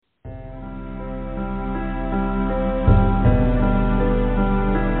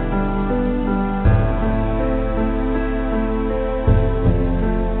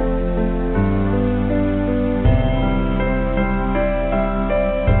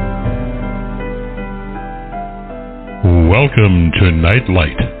Welcome to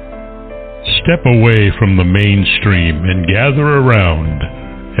Nightlight. Step away from the mainstream and gather around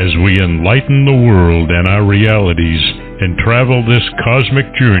as we enlighten the world and our realities and travel this cosmic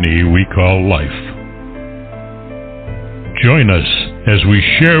journey we call life. Join us as we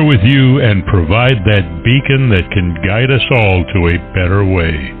share with you and provide that beacon that can guide us all to a better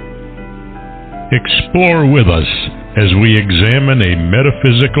way. Explore with us as we examine a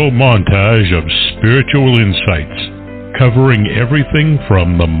metaphysical montage of spiritual insights, covering everything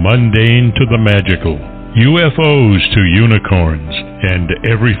from the mundane to the magical, UFOs to unicorns, and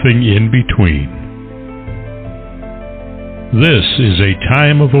everything in between. This is a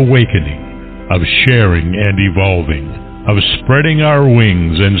time of awakening, of sharing and evolving, of spreading our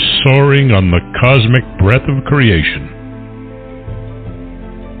wings and soaring on the cosmic breath of creation.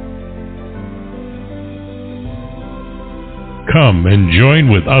 Come and join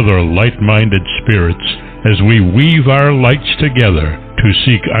with other light-minded spirits as we weave our lights together to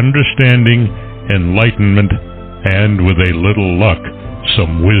seek understanding, enlightenment, and, with a little luck,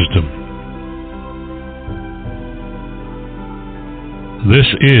 some wisdom. This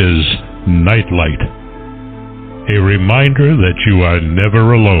is Nightlight, a reminder that you are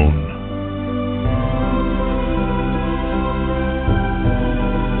never alone.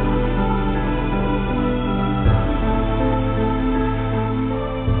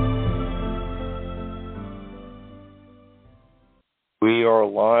 We are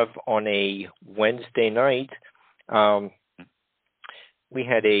live on a Wednesday night. We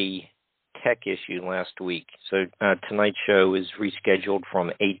had a tech issue last week, so tonight's show is rescheduled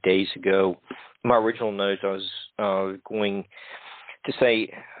from 8 days ago. My original notes, I was going to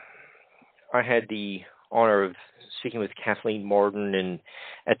say I had the honor of speaking with Kathleen Marden, and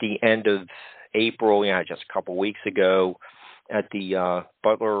at the end of April, just a couple weeks ago, at the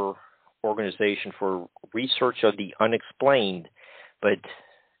Butler Organization for Research of the Unexplained. But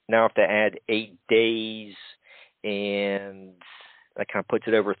now I have to add 8 days, and that kind of puts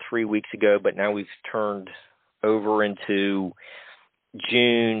it over 3 weeks ago, but now we've turned over into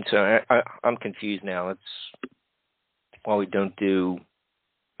June, so I'm confused now. That's why we don't do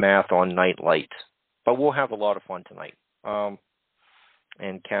math on Nightlight. But we'll have a lot of fun tonight.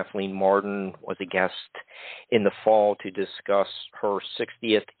 And Kathleen Marden was a guest in the fall to discuss her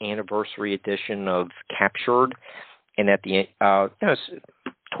 60th anniversary edition of Captured. And at the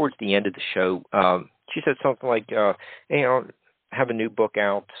towards the end of the show, she said something like, have a new book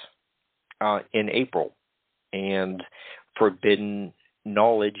out in April, and Forbidden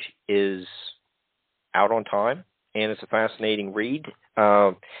Knowledge is out on time, and it's a fascinating read.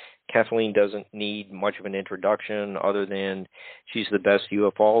 Kathleen doesn't need much of an introduction other than she's the best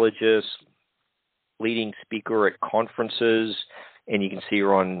ufologist, leading speaker at conferences, and you can see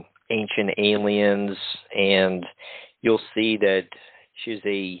her on Ancient Aliens, and you'll see that she's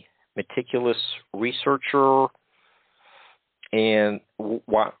a meticulous researcher. And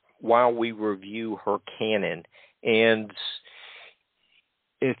while we review her canon, and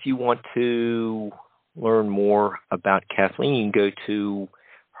if you want to learn more about Kathleen, you can go to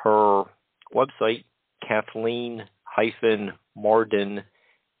her website,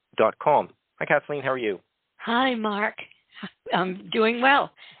 Kathleen-Marden.com. Hi, Kathleen. How are you? Hi, Mark. I'm doing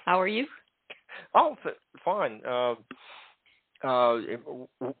well. How are you? Oh, fine.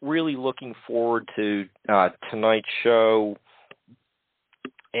 Really looking forward to tonight's show,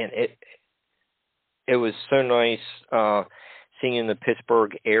 and it was so nice seeing in the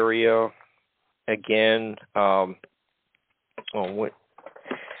Pittsburgh area again.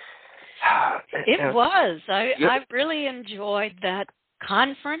 It was. I really enjoyed that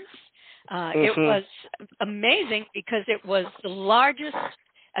conference. It was amazing because it was the largest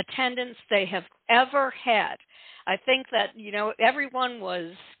attendance they have ever had. I think that, everyone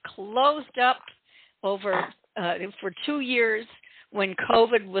was closed up over for 2 years when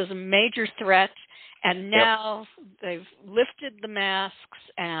COVID was a major threat, and now they've lifted the masks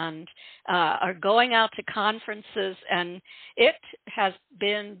and are going out to conferences, and it has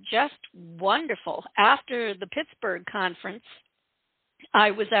been just wonderful. After the Pittsburgh conference,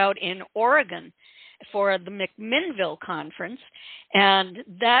 I was out in Oregon for the McMinnville conference, and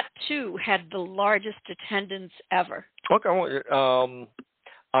that too had the largest attendance ever. Okay,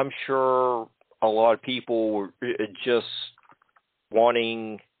 I'm sure a lot of people were just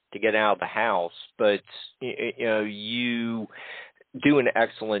wanting to get out of the house, but you do an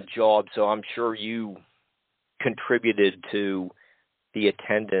excellent job, so I'm sure you contributed to the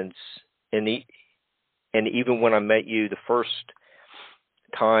attendance. And even when I met you the first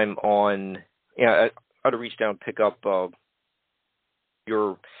time on, I'd reach down and pick up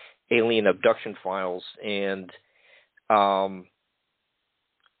your alien abduction files, and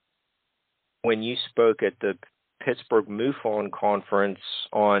when you spoke at the Pittsburgh MUFON conference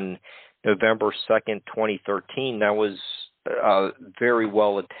on November 2nd, 2013, that was very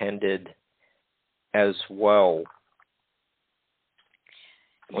well attended as well.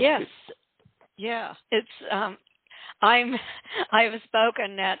 Yes. Yeah. It's I've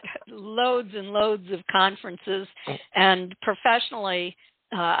spoken at loads and loads of conferences, and professionally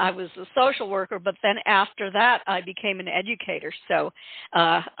I was a social worker, but then after that I became an educator. So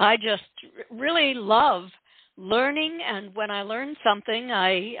I just really love learning, and when I learn something,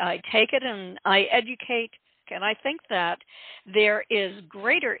 I take it and I educate. And I think that there is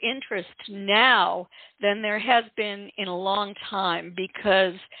greater interest now than there has been in a long time,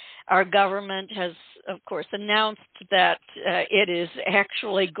 because our government has, of course, announced that it is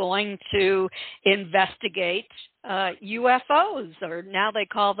actually going to investigate UFOs, or now they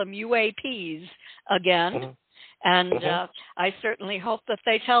call them UAPs again. Mm-hmm. And Mm-hmm. I certainly hope that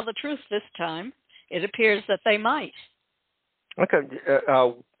they tell the truth this time. It appears that they might. Okay.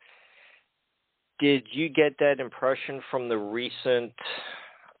 Did you get that impression from the recent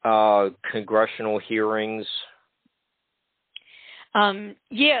congressional hearings?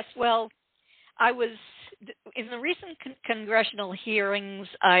 Yes. Well, I was in the recent congressional hearings.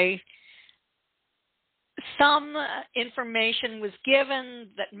 Some information was given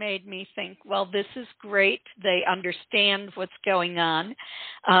that made me think, well, this is great. They understand what's going on.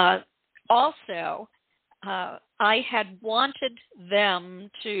 Also, I had wanted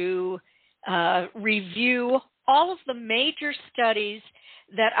them to review all of the major studies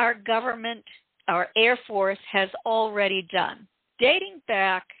that our government, our Air Force, has already done, dating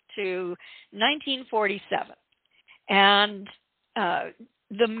back to 1947. And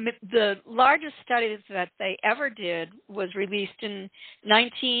the largest studies that they ever did was released in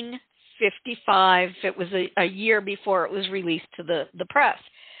 1955. It was a year before it was released to the press.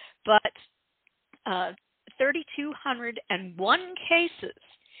 But 3,201 cases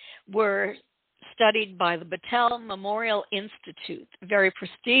were studied by the Battelle Memorial Institute, very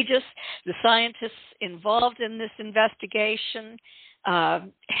prestigious. The scientists involved in this investigation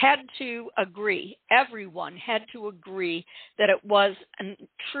had to agree, everyone had to agree, that it was a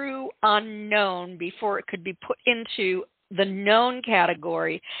true unknown before it could be put into the known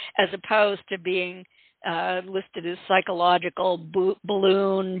category, as opposed to being listed as psychological,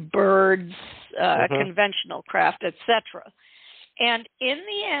 balloon, birds, conventional craft, etc. And in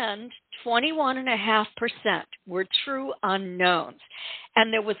the end, 21.5% were true unknowns.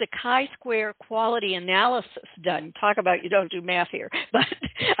 And there was a chi-square quality analysis done. Talk about you don't do math here. But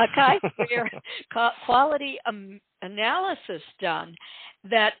a chi-square quality analysis done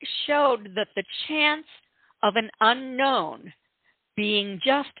that showed that the chance of an unknown being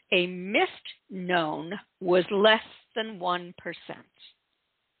just a missed known was less than 1%.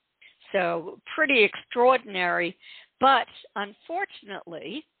 So pretty extraordinary. But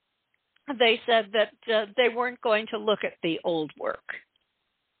unfortunately, they said that they weren't going to look at the old work,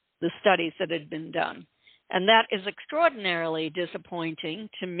 the studies that had been done. And that is extraordinarily disappointing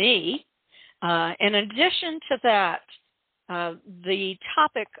to me. In addition to that, the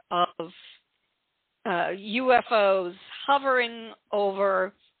topic of UFOs hovering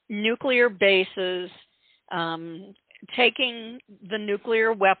over nuclear bases, taking the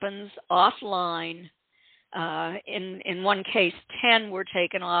nuclear weapons offline. In one case, 10 were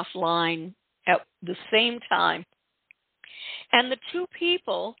taken offline at the same time. And the two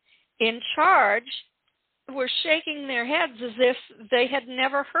people in charge were shaking their heads as if they had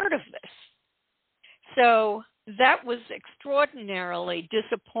never heard of this. So that was extraordinarily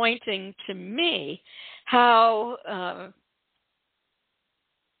disappointing to me, how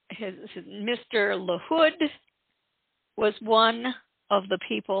Mr. LaHood was one of the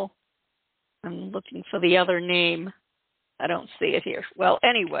people. I'm looking for the other name. I don't see it here. Well,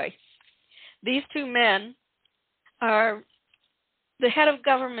 anyway, these two men are the head of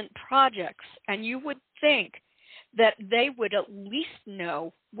government projects, and you would think that they would at least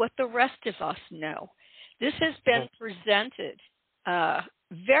know what the rest of us know. This has been presented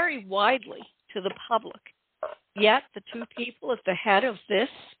very widely to the public, yet the two people at the head of this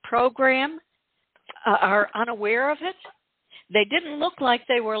program are unaware of it. They didn't look like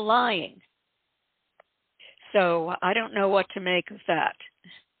they were lying. So I don't know what to make of that.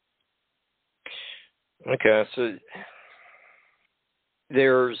 Okay, so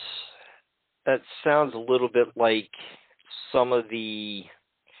that sounds a little bit like some of the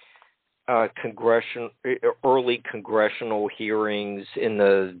early congressional hearings in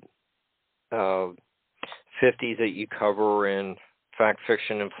the 50s that you cover in Fact,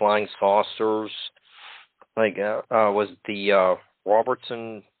 Fiction, and Flying Saucers. was the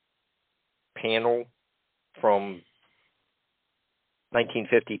Robertson panel from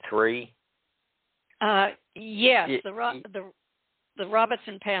 1953? Yes, the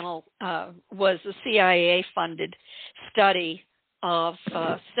Robertson panel was a CIA-funded study of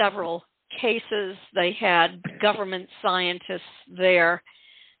several cases. They had government scientists there,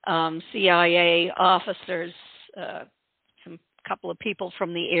 CIA officers, couple of people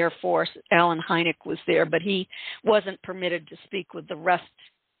from the Air Force. Alan Hynek was there, but he wasn't permitted to speak with the rest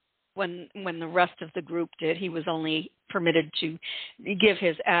when the rest of the group did. He was only permitted to give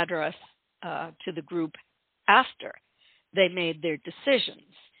his address to the group after they made their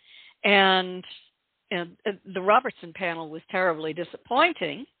decisions. And the Robertson panel was terribly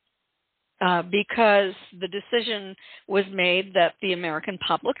disappointing because the decision was made that the American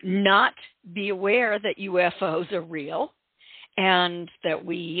public not be aware that UFOs are real and that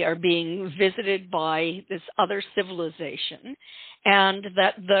we are being visited by this other civilization, and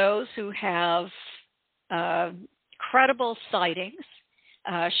that those who have credible sightings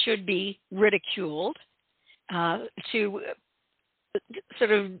should be ridiculed to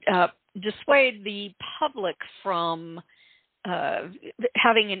sort of dissuade the public from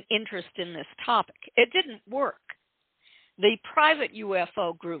having an interest in this topic. It didn't work. The private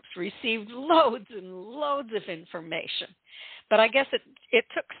UFO groups received loads and loads of information, but I guess it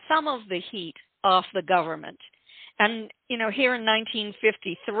took some of the heat off the government. And, here in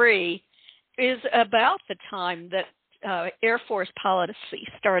 1953 is about the time that Air Force policy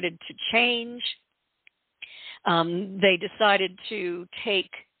started to change. They decided to take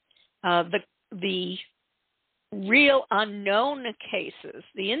the real unknown cases,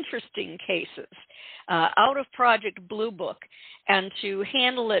 the interesting cases, out of Project Blue Book and to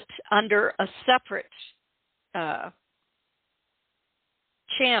handle it under a separate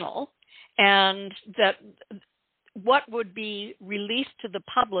channel, and that what would be released to the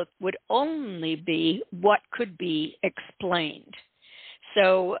public would only be what could be explained.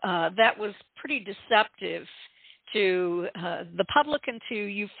 So that was pretty deceptive to the public and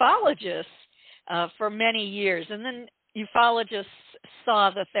to ufologists for many years. And then ufologists saw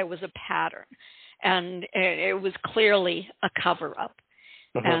that there was a pattern, and it was clearly a cover-up.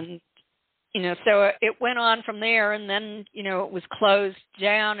 And so it went on from there, and then, it was closed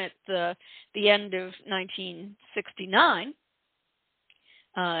down at the end of 1969.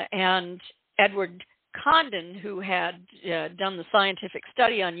 And Edward Condon, who had done the scientific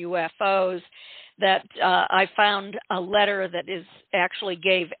study on UFOs, that I found a letter that actually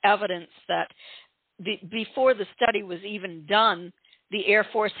gave evidence that before the study was even done, the Air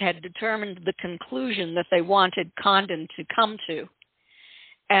Force had determined the conclusion that they wanted Condon to come to.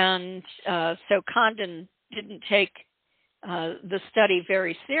 And so Condon didn't take the study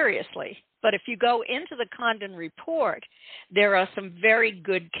very seriously. But if you go into the Condon report, there are some very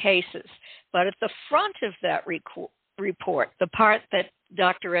good cases. But at the front of that report, the part that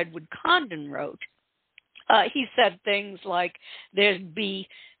Dr. Edward Condon wrote, he said things like there'd be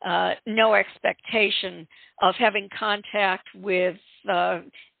no expectation of having contact with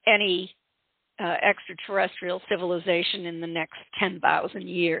any extraterrestrial civilization in the next 10,000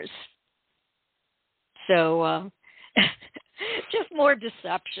 years. So just more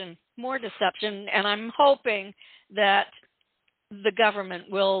deception. And I'm hoping that the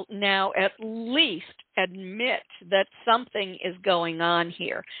government will now at least admit that something is going on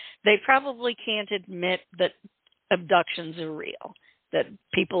here. They probably can't admit that abductions are real, that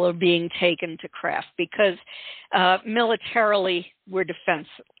people are being taken to craft, because militarily we're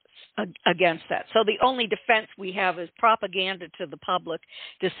defenseless against that. So the only defense we have is propaganda to the public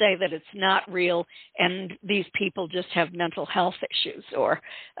to say that it's not real and these people just have mental health issues or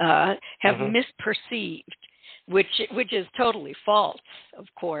have misperceived, which is totally false, of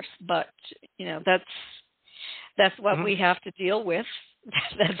course. But that's what we have to deal with.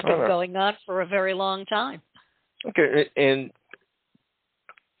 That's been going on for a very long time. Okay, and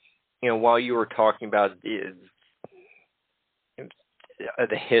while you were talking about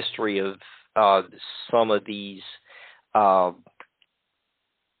the history of some of these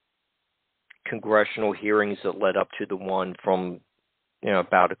congressional hearings that led up to the one from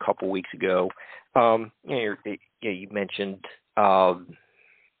about a couple weeks ago, you mentioned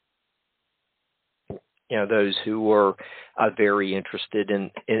those who were very interested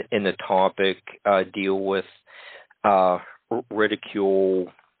in the topic deal with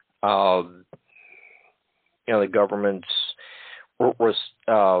ridicule the government's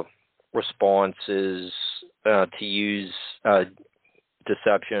responses to use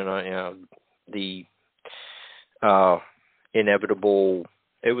deception, the inevitable,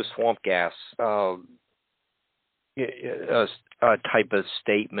 it was swamp gas a type of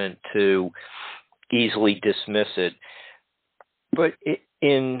statement to easily dismiss it. But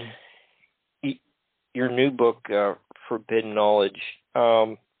in your new book, Forbidden Knowledge,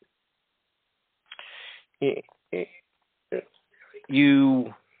 it's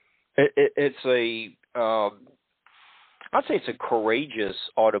a I'd say it's a courageous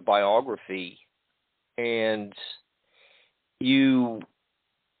autobiography, and you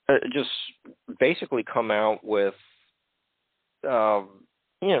just basically come out with some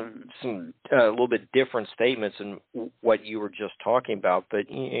a little bit different statements than what you were just talking about.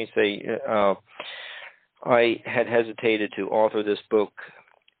 But you say, I had hesitated to author this book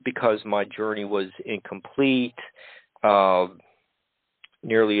because my journey was incomplete,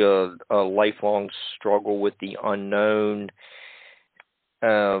 nearly a lifelong struggle with the unknown.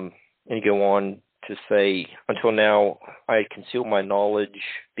 And you go on to say, until now, I had concealed my knowledge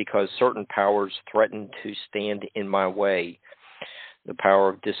because certain powers threatened to stand in my way. The power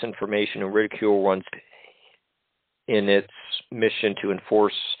of disinformation and ridicule runs in its mission to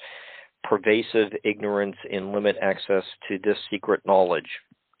enforce pervasive ignorance and limit access to this secret knowledge.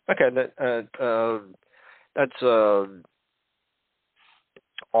 Okay, that's an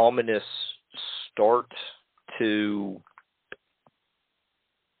ominous start to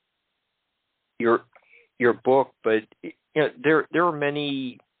your book, but there are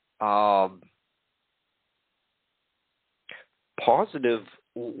many positive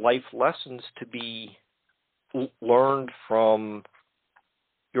life lessons to be learned from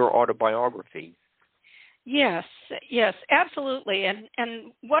your autobiography. Yes, absolutely. And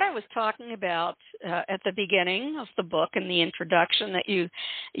what I was talking about at the beginning of the book and the introduction that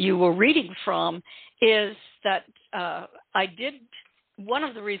you were reading from is that one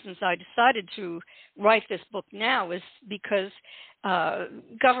of the reasons I decided to write this book now is because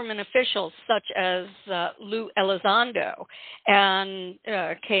government officials such as Lou Elizondo and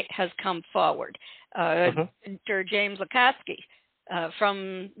has come forward. Dr. James Lukatsky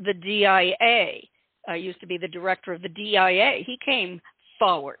from the DIA, used to be the director of the DIA. He came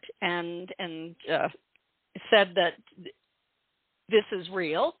forward and said that this is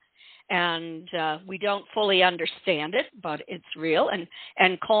real. And we don't fully understand it, but it's real.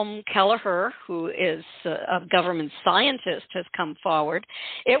 And Colm Kelleher, who is a government scientist, has come forward.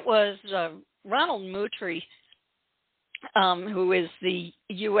 It was Ronald Moultrie, who is the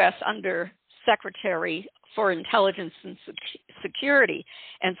U.S. Undersecretary for Intelligence and Security,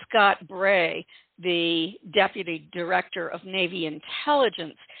 and Scott Bray, the Deputy Director of Navy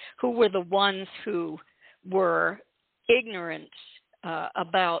Intelligence, who were the ones who were ignorant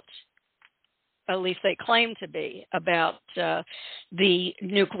about, at least they claim to be, about the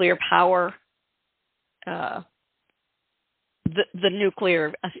nuclear power, the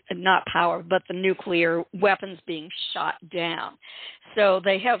nuclear, not power, but the nuclear weapons being shot down. So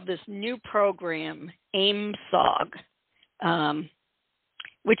they have this new program, AIMSOG,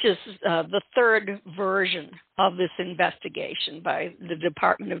 which is the third version of this investigation by the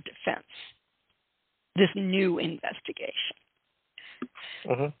Department of Defense, this new investigation.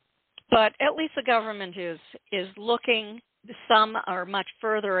 Mm-hmm. But at least the government is looking. Some are much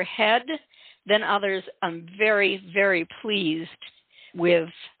further ahead than others. I'm very, very pleased with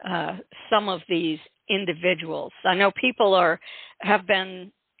some of these individuals. I know people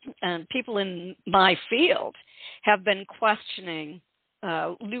in my field have been questioning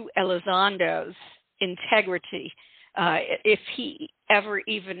Lou Elizondo's integrity, if he ever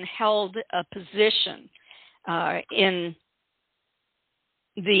even held a position in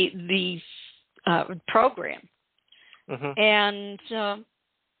the program. Mm-hmm. And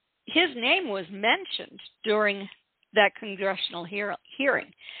his name was mentioned during that congressional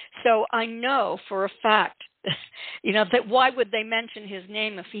hearing. So I know for a fact, that why would they mention his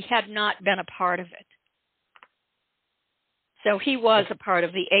name if he had not been a part of it? So he was a part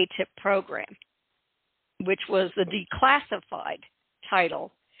of the ATIP program, which was the declassified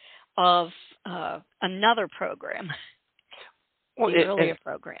title of another program. Well, the earlier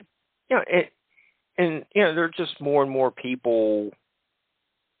program. Yeah, and there are just more and more people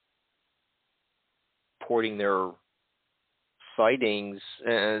reporting their sightings,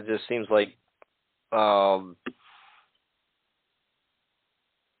 and it just seems like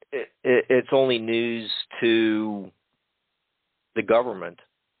it's only news to the government.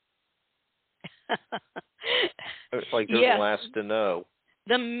 Like they're the last to know.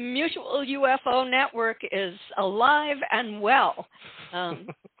 The Mutual UFO Network is alive and well.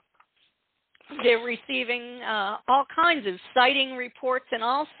 They're receiving all kinds of sighting reports and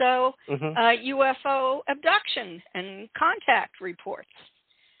also UFO abduction and contact reports.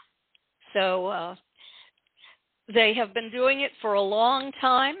 So they have been doing it for a long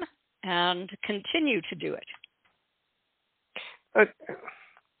time and continue to do it.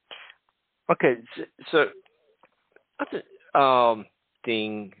 Okay, so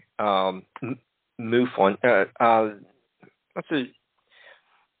thing MUFON. That's a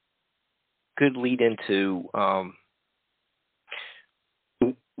good lead into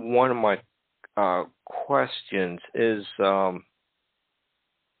one of my questions. Is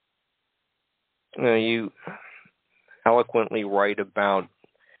you eloquently write about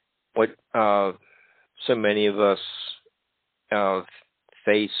what so many of us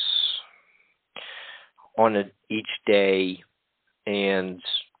face on each day,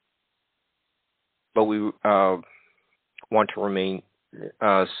 but we want to remain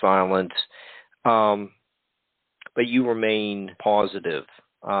silent. But you remain positive.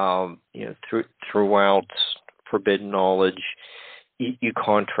 Throughout Forbidden Knowledge, you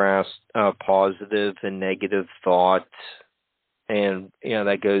contrast positive and negative thought, and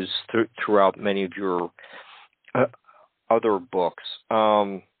that goes throughout many of your other books.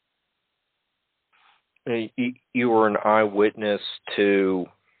 You were an eyewitness to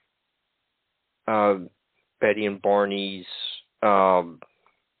Betty and Barney's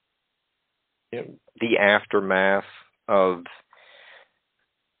the aftermath of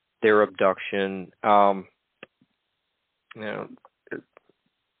their abduction. You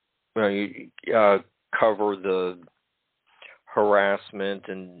cover the harassment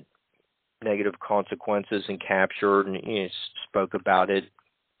and negative consequences and capture, and you spoke about it.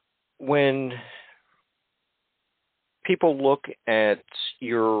 When people look at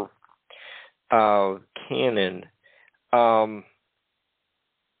your canon,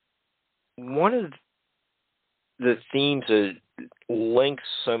 one of the themes that links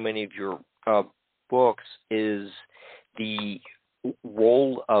so many of your books is the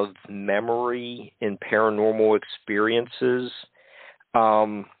role of memory in paranormal experiences.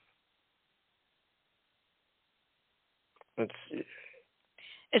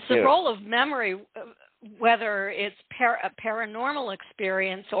 It's the role of memory, whether it's a paranormal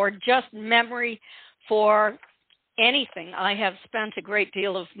experience or just memory for anything. I have spent a great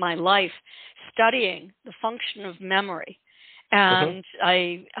deal of my life studying the function of memory. And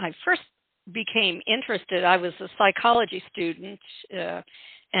I first became interested. I was a psychology student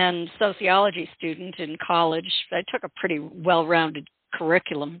and sociology student in college. I took a pretty well-rounded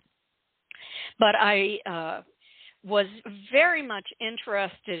curriculum. But I was very much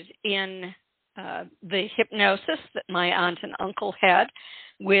interested in the hypnosis that my aunt and uncle had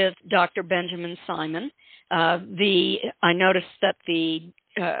with Dr. Benjamin Simon. I noticed that the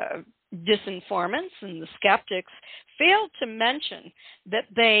disinformants and the skeptics failed to mention that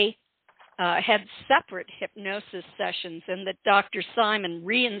they had separate hypnosis sessions and that Dr. Simon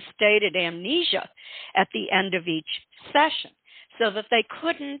reinstated amnesia at the end of each session so that they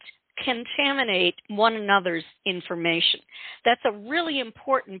couldn't contaminate one another's information. That's a really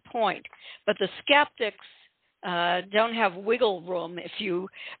important point, but the skeptics don't have wiggle room if you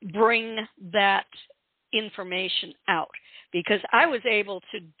bring that information out, because I was able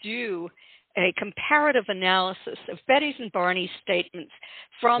to do a comparative analysis of Betty's and Barney's statements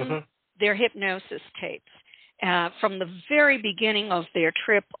from their hypnosis tapes, from the very beginning of their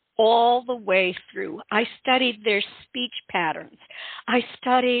trip all the way through. I studied their speech patterns. I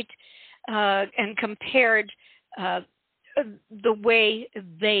studied and compared the way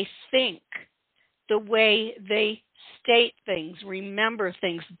they think, the way they state things, remember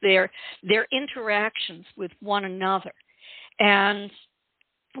things, their interactions with one another. And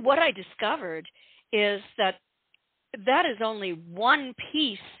what I discovered is that is only one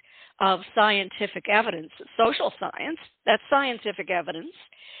piece of scientific evidence. Social science, that's scientific evidence,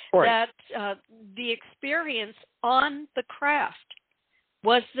 that the experience on the craft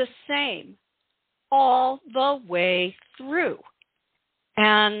was the same all the way through.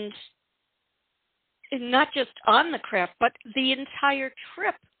 And not just on the craft, but the entire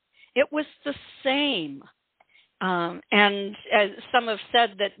trip. It was the same. And as some have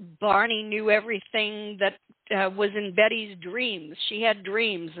said that Barney knew everything that was in Betty's dreams. She had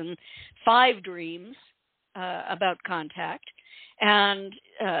dreams, and 5 dreams about contact. And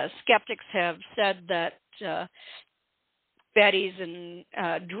skeptics have said that Betty's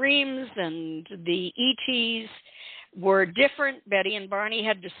dreams and the ETs were different. Betty and Barney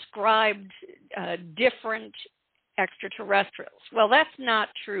had described different extraterrestrials. Well, that's not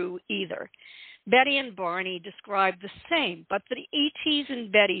true either. Betty and Barney described the same, but the ETs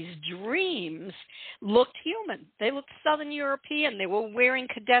in Betty's dreams looked human. They looked Southern European. They were wearing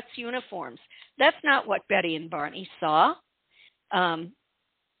cadets' uniforms. That's not what Betty and Barney saw.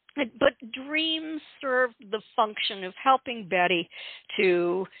 But dreams served the function of helping Betty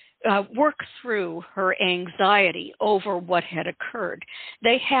to work through her anxiety over what had occurred.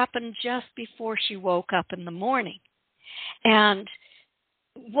 They happened just before she woke up in the morning. And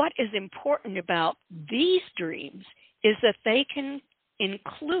what is important about these dreams is that they can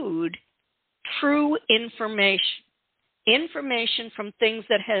include true information from things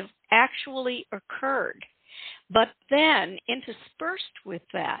that have actually occurred. But then interspersed with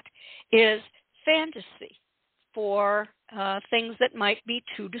that is fantasy for things that might be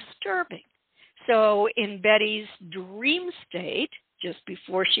too disturbing. So in Betty's dream state, just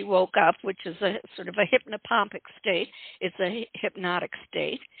before she woke up, which is a sort of a hypnopompic state, it's a hypnotic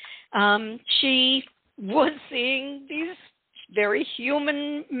state, she was seeing these very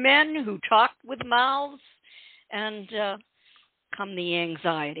human men who talked with mouths, and come the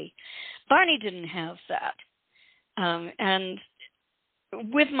anxiety. Barney didn't have that. And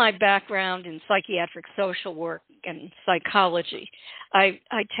with my background in psychiatric social work and psychology, I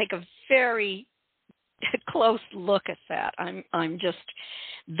take a very close look at that. I'm just,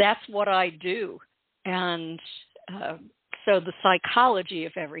 that's what I do. And so the psychology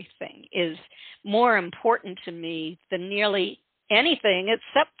of everything is more important to me than nearly anything,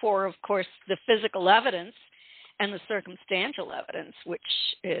 except for, of course, the physical evidence and the circumstantial evidence, which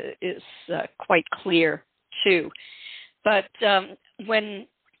is quite clear too. But when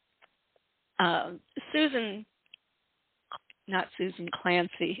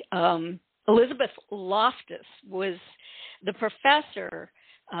Elizabeth Loftus was the professor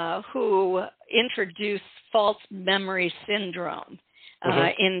who introduced false memory syndrome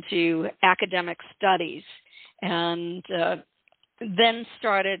into academic studies, and then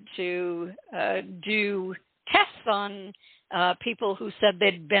started to do tests on people who said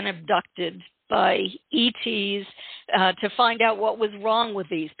they'd been abducted by ETs to find out what was wrong with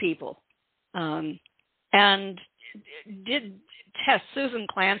these people, and did tests. Susan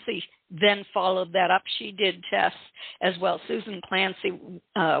Clancy then followed that up. She did tests as well. Susan Clancy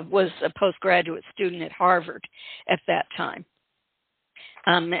was a postgraduate student at Harvard at that time,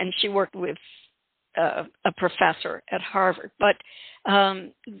 and she worked with a professor at Harvard. But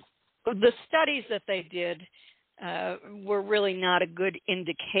the studies that they did were really not a good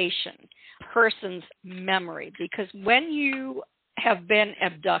indication of a person's memory, because when you have been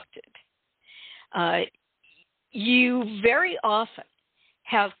abducted, you very often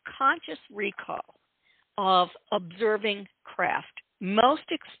have conscious recall of observing craft. Most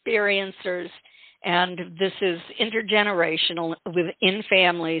experiencers, and this is intergenerational within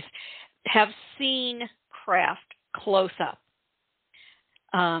families, have seen craft close up.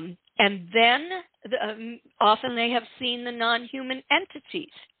 And then often they have seen the non-human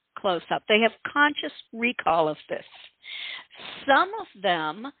entities close up. They have conscious recall of this. Some of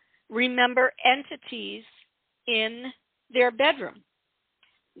them remember entities in their bedroom.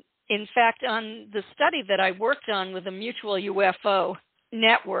 In fact, on the study that I worked on with the Mutual UFO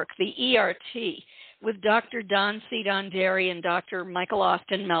Network, the ERT, with Dr. Don C. Donderi and Dr. Michael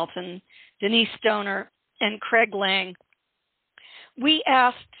Austin Melton, Denise Stoner, and Craig Lang, we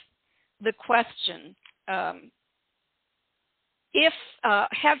asked the question, have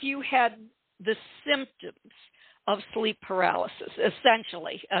you had the symptoms of sleep paralysis?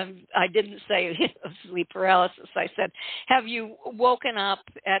 Essentially, I didn't say sleep paralysis. I said, have you woken up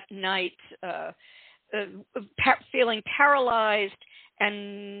at night feeling paralyzed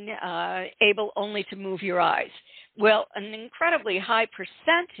and able only to move your eyes? Well, an incredibly high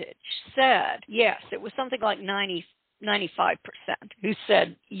percentage said yes. It was something like 95% who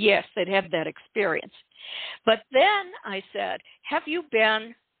said yes, they'd had that experience. But then I said, have you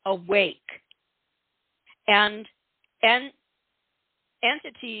been awake and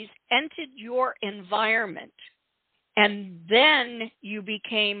entities entered your environment and then you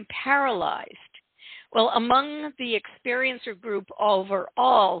became paralyzed? Well, among the experiencer group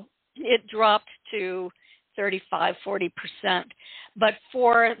overall, it dropped to 35-40%. But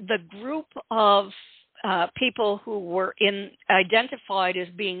for the group of people who were identified as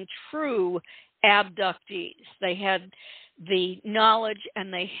being true abductees, they had the knowledge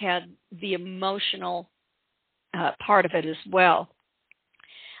and they had the emotional part of it as well.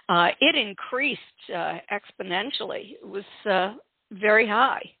 It increased exponentially. It was very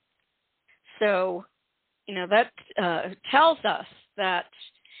high. So, that tells us that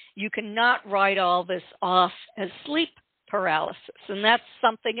you cannot write all this off as sleep paralysis. And that's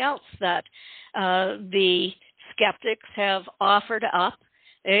something else that the skeptics have offered up.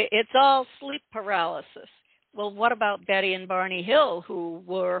 It's all sleep paralysis. Well, what about Betty and Barney Hill, who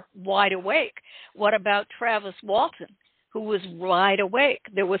were wide awake? What about Travis Walton, who was wide awake.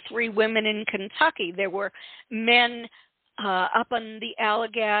 There were 3 women in Kentucky. There were men up on the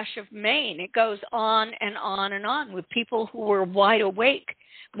Allagash of Maine. It goes on and on and on with people who were wide awake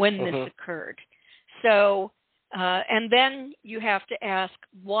when this occurred. So, and then you have to ask,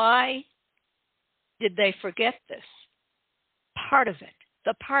 why did they forget this? Part of it,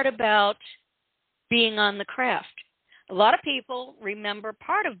 the part about being on the craft. A lot of people remember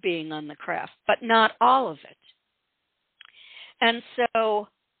part of being on the craft, but not all of it. And so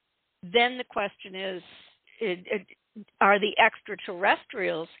then the question is, are the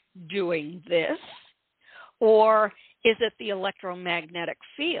extraterrestrials doing this, or is it the electromagnetic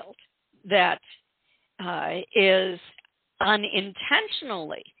field that is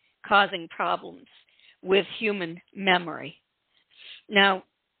unintentionally causing problems with human memory? Now,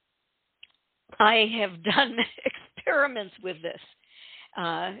 I have done experiments with this.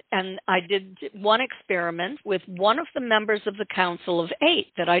 And I did one experiment with one of the members of the Council of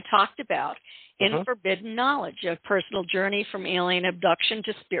 8 that I talked about in Forbidden Knowledge, a personal journey from alien abduction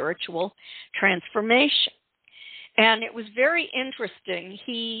to spiritual transformation. And it was very interesting.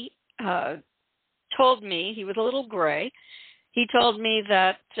 He told me, he was a little gray, he told me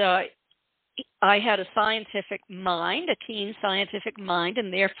that I had a scientific mind, a keen scientific mind,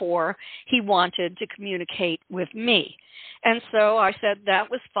 and therefore he wanted to communicate with me. And so I said that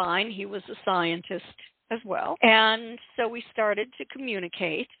was fine. He was a scientist as well. And so we started to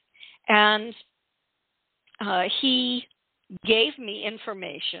communicate, and he gave me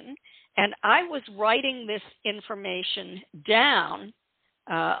information, and I was writing this information down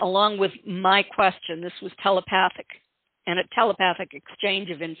along with my question. This was telepathic, and a telepathic exchange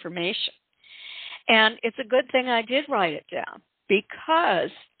of information. And it's a good thing I did write it down,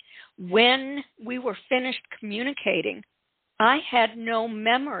 because when we were finished communicating, I had no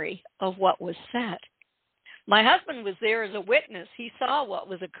memory of what was said. My husband was there as a witness. He saw what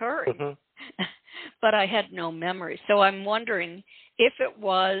was occurring, but I had no memory. So I'm wondering if it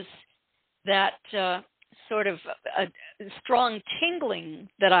was that sort of a strong tingling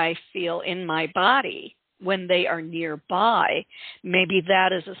that I feel in my body when they are nearby. Maybe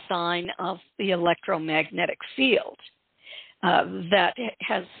that is a sign of the electromagnetic field that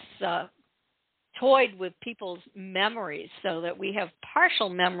has toyed with people's memories so that we have partial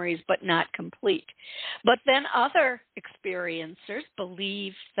memories but not complete. But then other experiencers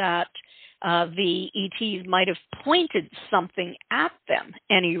believe that the ETs might have pointed something at them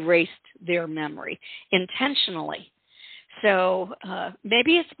and erased their memory intentionally. So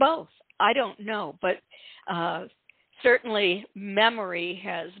maybe it's both. I don't know, but certainly memory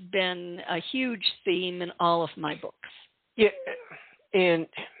has been a huge theme in all of my books. Yeah, and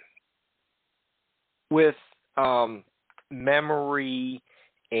with memory,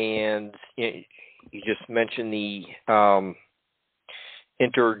 and you just mentioned the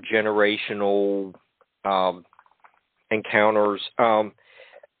intergenerational encounters.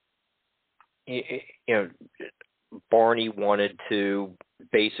 Barney wanted to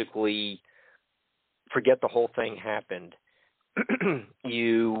basically forget the whole thing happened.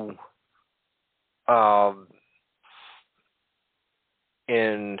 You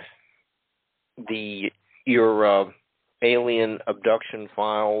in your alien abduction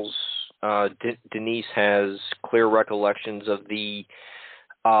files, Denise has clear recollections of the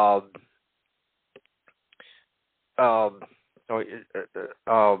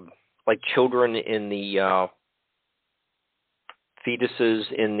like children in the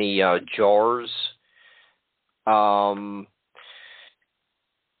fetuses in the jars.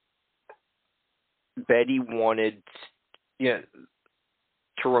 Betty wanted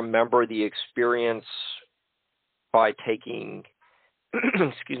to remember the experience by taking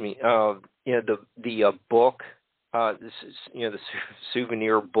excuse me, the book, this is the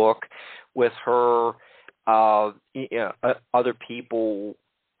souvenir book with her. Other people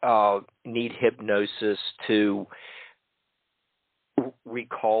need hypnosis to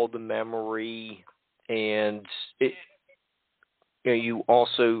recall the memory, and you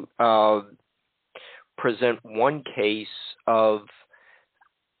also present one case of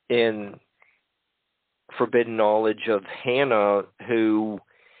in Forbidden Knowledge of Hannah, who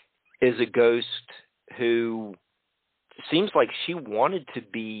is a ghost who seems like she wanted to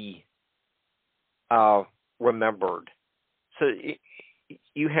be remembered. So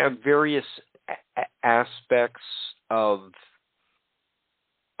you have various aspects of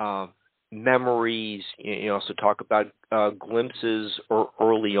memories. You also talk about glimpses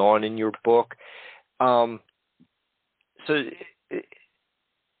early on in your book. So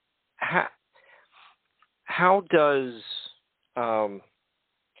how does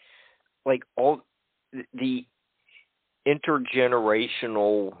like all the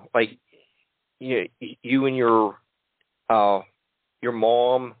intergenerational, like you and your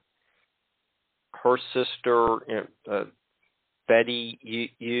mom, her sister,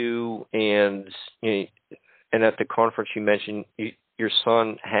 Betty, you and at the conference you mentioned your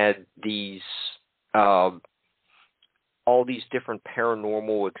son had these all these different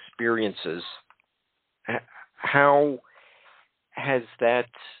paranormal experiences. How has that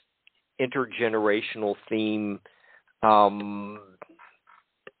intergenerational theme, how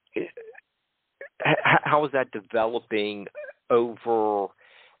is that developing over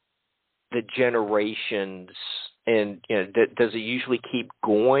the generations? And does it usually keep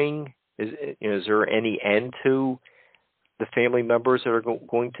going? Is there any end to the family members that are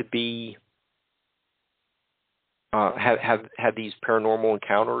going to be have these paranormal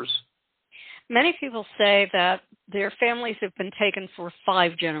encounters? Many people say that their families have been taken for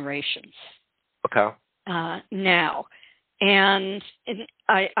 5 generations. Okay. Now, and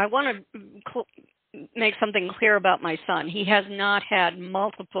I want to make something clear about my son. He has not had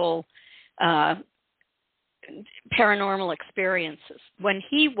multiple paranormal experiences. When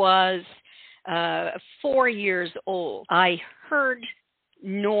he was 4 years old, I heard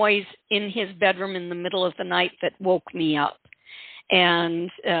noise in his bedroom in the middle of the night that woke me up. And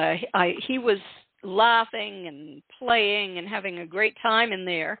he was laughing and playing and having a great time in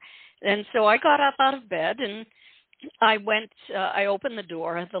there. And so I got up out of bed and I opened the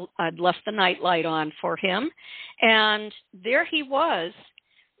door. I'd left the night light on for him. And there he was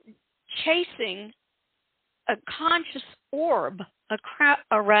chasing a conscious orb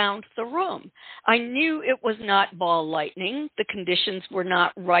around the room. I knew it was not ball lightning. The conditions were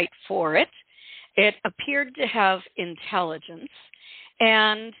not right for it. It appeared to have intelligence.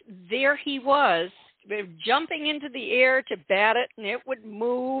 And there he was, jumping into the air to bat it, and it would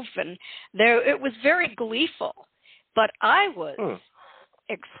move, and it was very gleeful. But I was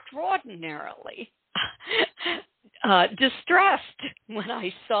extraordinarily distressed when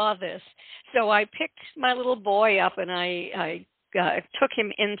I saw this. So I picked my little boy up, and I took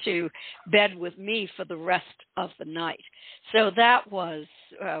him into bed with me for the rest of the night. So that was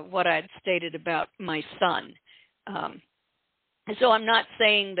what I'd stated about my son. So I'm not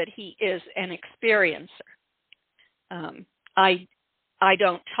saying that he is an experiencer. I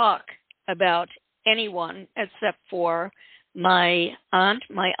don't talk about anyone except for my aunt,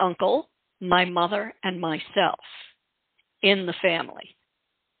 my uncle, my mother, and myself in the family.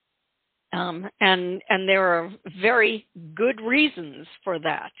 And there are very good reasons for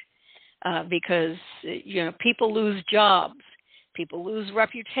that, because people lose jobs, people lose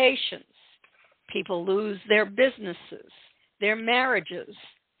reputations, people lose their businesses, their marriages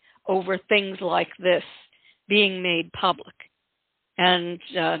over things like this being made public. And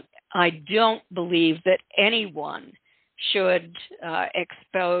I don't believe that anyone should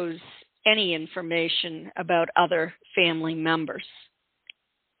expose any information about other family members,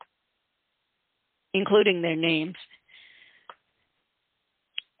 including their names.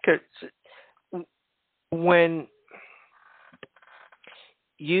 Okay. So when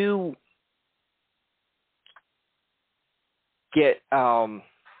you get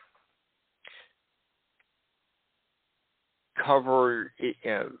cover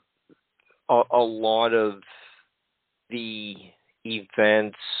a lot of the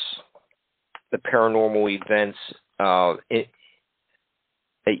events, the paranormal events that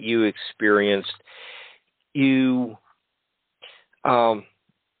you experienced, you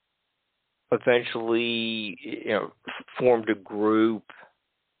eventually formed a group.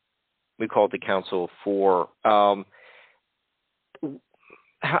 We call it the Council of Four.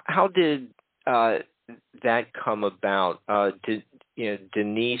 How did that come about? Did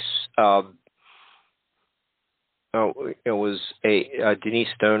Denise? Denise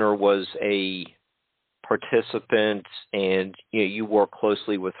Stoner was a participant, and you worked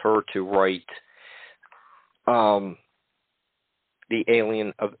closely with her to write the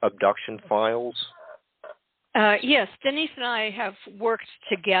alien abduction files. Yes, Denise and I have worked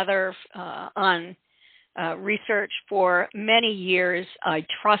together on research for many years. I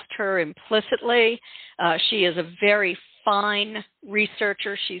trust her implicitly. She is a very fine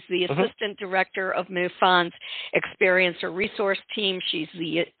researcher. She's the assistant director of MUFON's Experiencer Resource Team. She's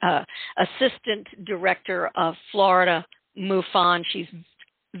the assistant director of Florida MUFON. She's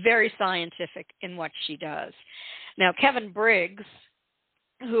very scientific in what she does. Now, Kevin Briggs,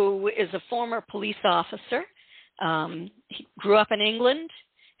 who is a former police officer, he grew up in England,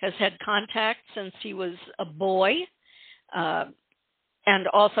 has had contact since he was a boy, and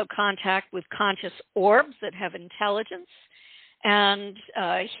also contact with conscious orbs that have intelligence. And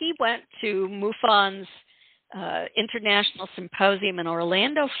he went to MUFON's International Symposium in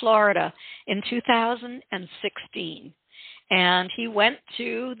Orlando, Florida in 2016. And he went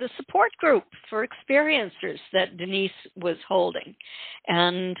to the support group for experiencers that Denise was holding.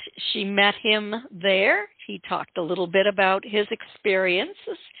 And she met him there. He talked a little bit about his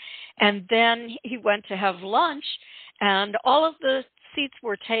experiences. And then he went to have lunch, and all of the seats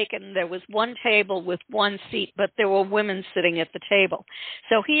were taken. There was one table with one seat, but there were women sitting at the table.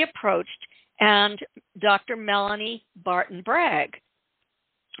 So he approached, and Dr. Melanie Barton Bragg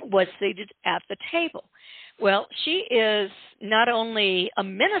was seated at the table. Well, she is not only a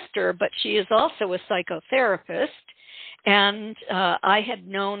minister, but she is also a psychotherapist. And I had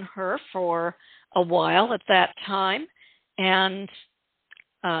known her for a while at that time, and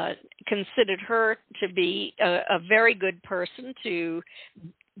considered her to be a very good person to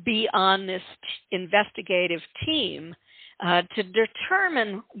be on this investigative team to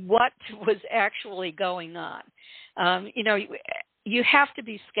determine what was actually going on. You have to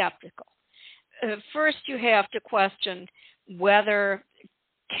be skeptical. First, you have to question whether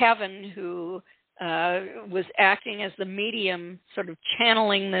Kevin, who was acting as the medium, sort of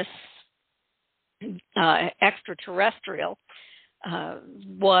channeling this extraterrestrial,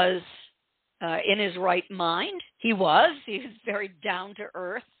 was in his right mind. He was a very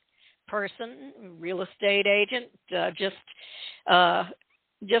down-to-earth person, real estate agent, just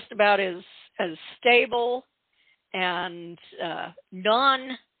about as stable and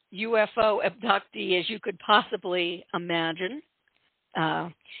non-UFO abductee as you could possibly imagine.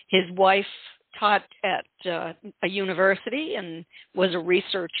 His wife taught at a university and was a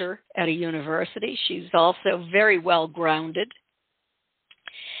researcher at a university. She's also very well grounded.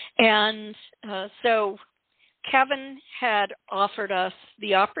 And so Kevin had offered us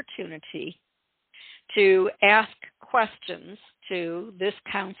the opportunity to ask questions to this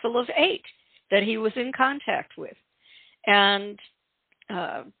Council of Eight that he was in contact with. And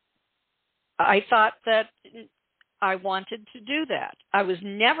I thought that I wanted to do that. I was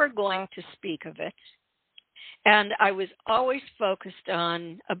never going to speak of it. And I was always focused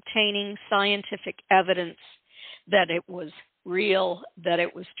on obtaining scientific evidence that it was real, that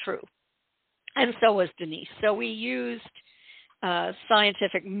it was true. And so was Denise. So we used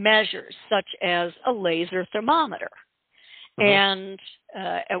scientific measures such as a laser thermometer. And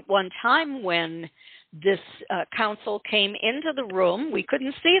at one time when this council came into the room, we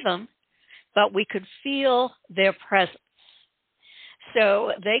couldn't see them, but we could feel their presence.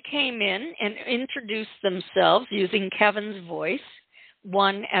 So they came in and introduced themselves using Kevin's voice,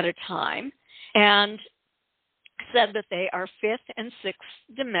 one at a time, and said that they are fifth and sixth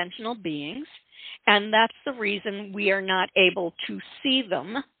dimensional beings, and that's the reason we are not able to see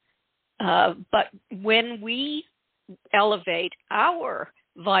them. But when we elevate our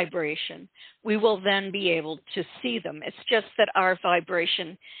vibration, we will then be able to see them. It's just that our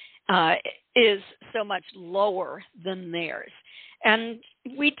vibration is so much lower than theirs. And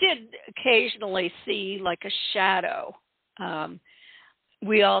we did occasionally see like a shadow.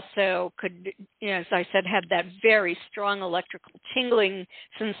 We also could, as I said, had that very strong electrical tingling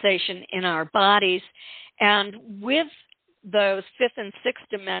sensation in our bodies. And with those fifth and sixth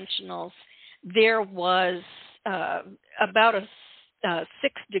dimensionals, there was about a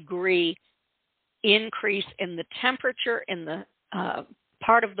 6-degree increase in the temperature in the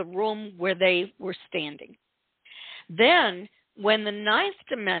part of the room where they were standing. Then, when the ninth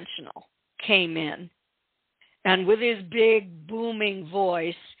dimensional came in, and with his big booming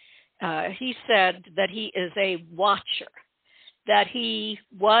voice, he said that he is a watcher, that he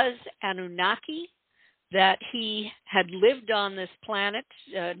was Anunnaki, that he had lived on this planet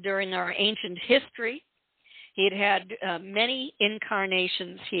during our ancient history. He had had many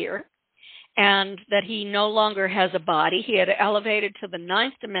incarnations here, and that he no longer has a body. He had elevated to the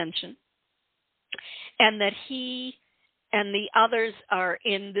ninth dimension, and that he and the others are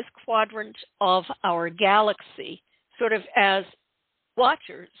in this quadrant of our galaxy, sort of as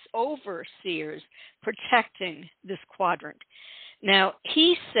watchers, overseers, protecting this quadrant. Now,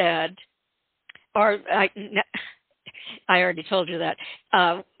 he said, or I already told you that,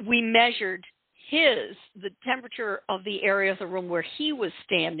 we measured the temperature of the area of the room where he was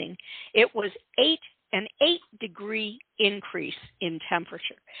standing. It was an 8-degree increase in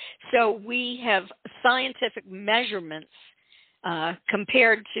temperature. So we have scientific measurements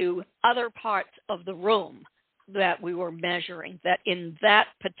compared to other parts of the room that we were measuring, that in that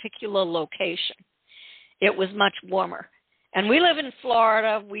particular location, it was much warmer. And we live in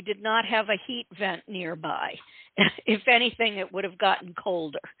Florida. We did not have a heat vent nearby. If anything, it would have gotten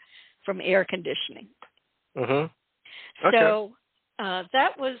colder from air conditioning. Okay. So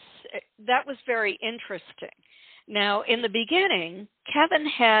that was very interesting. Now, in the beginning, Kevin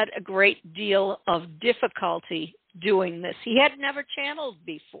had a great deal of difficulty doing this. He had never channeled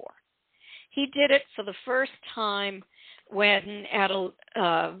before. He did it for the first time when at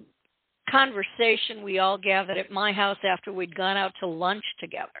a conversation we all gathered at my house after we'd gone out to lunch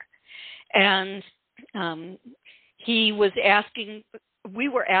together. And we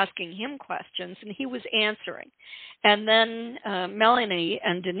were asking him questions, and he was answering. And then Melanie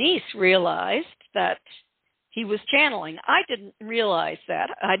and Denise realized that he was channeling. I didn't realize that.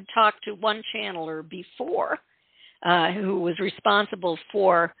 I'd talked to one channeler before who was responsible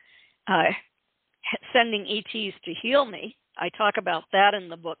for sending ETs to heal me. I talk about that in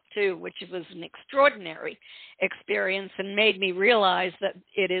the book, too, which was an extraordinary experience and made me realize that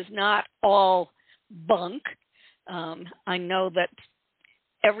it is not all bunk. I know that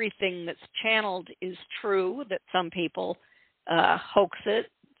everything that's channeled is true, that some people hoax it,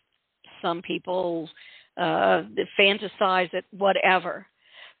 some people fantasize it, whatever.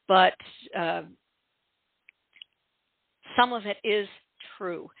 But some of it is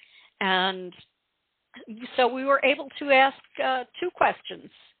true. And so we were able to ask two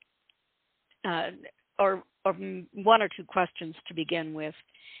questions, or one or two questions to begin with.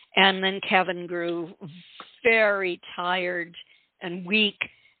 And then Kevin grew very tired and weak,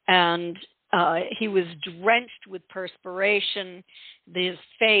 and he was drenched with perspiration. His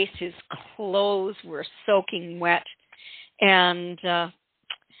face, his clothes were soaking wet. And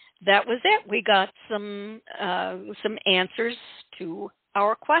that was it. We got some answers to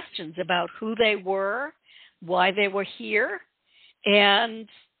our questions about who they were, why they were here, and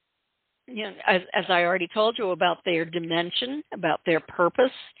as I already told you, about their dimension, about their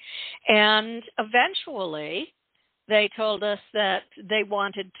purpose. And eventually, they told us that they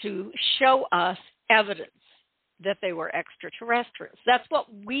wanted to show us evidence that they were extraterrestrials. That's what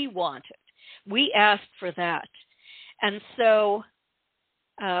we wanted. We asked for that. And so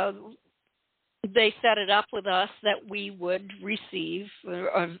they set it up with us that we would receive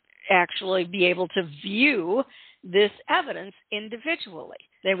or actually be able to view this evidence individually.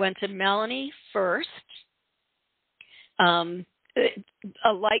 They went to Melanie first.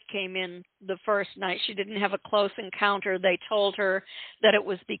 A light came in the first night. She didn't have a close encounter. They told her that it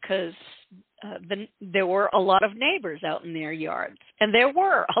was because there were a lot of neighbors out in their yards. And there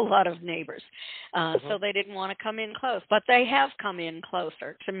were a lot of neighbors. So they didn't want to come in close. But they have come in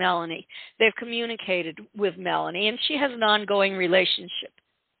closer to Melanie. They've communicated with Melanie, and she has an ongoing relationship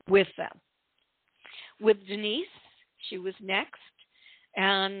with them. With Denise, she was next.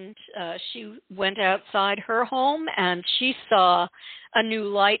 And she went outside her home, and she saw a new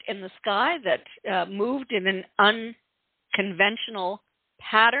light in the sky that moved in an unconventional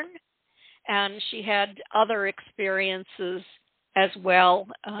pattern. And she had other experiences as well,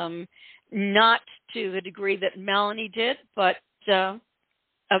 not to the degree that Melanie did, but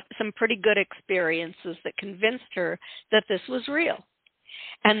some pretty good experiences that convinced her that this was real.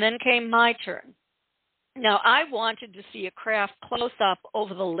 And then came my turn. Now, I wanted to see a craft close up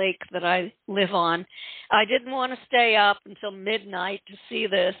over the lake that I live on. I didn't want to stay up until midnight to see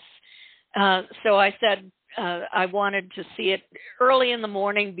this. So I said I wanted to see it early in the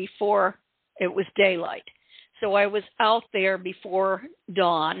morning before it was daylight. So I was out there before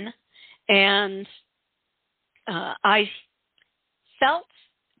dawn, and I felt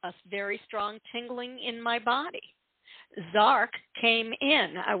a very strong tingling in my body. Zark came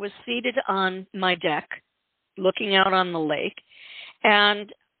in. I was seated on my deck looking out on the lake, and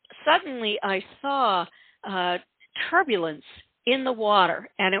suddenly I saw turbulence in the water,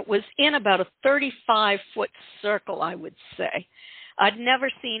 and it was in about a 35-foot circle, I would say. I'd never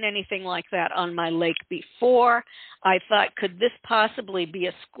seen anything like that on my lake before. I thought, could this possibly be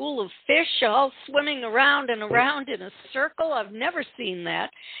a school of fish all swimming around and around in a circle? I've never seen that.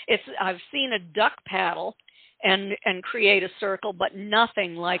 I've seen a duck paddle and create a circle, but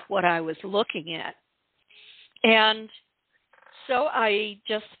nothing like what I was looking at. And so I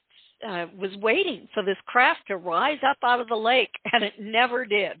just was waiting for this craft to rise up out of the lake, and it never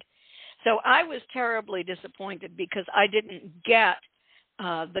did. So I was terribly disappointed because I didn't get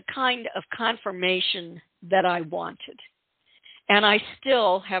the kind of confirmation that I wanted. And I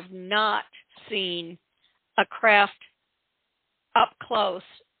still have not seen a craft up close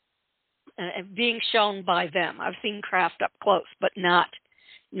being shown by them. I've seen craft up close, but not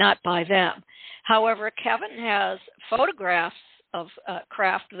by them. However, Kevin has photographs of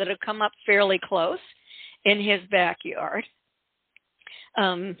craft that have come up fairly close in his backyard.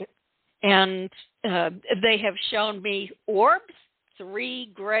 And they have shown me orbs,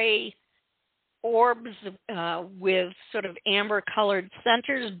 3 gray orbs with sort of amber-colored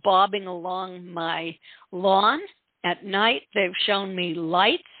centers bobbing along my lawn. At night, they've shown me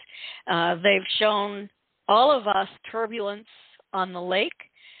lights. They've shown all of us turbulence on the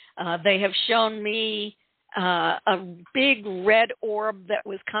lake. They have shown me a big red orb that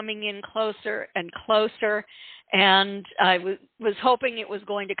was coming in closer and closer, and I was hoping it was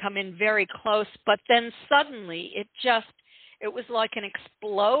going to come in very close, but then suddenly it was like an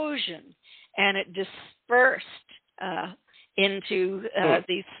explosion, and it dispersed into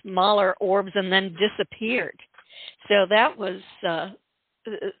these smaller orbs and then disappeared. So that was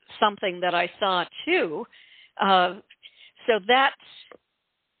something that I saw too. So that,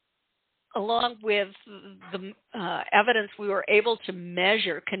 along with the evidence we were able to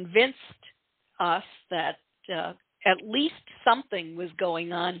measure, convinced us that at least something was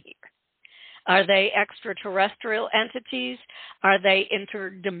going on here. Are they extraterrestrial entities? Are they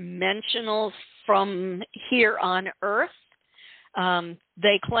interdimensional from here on Earth?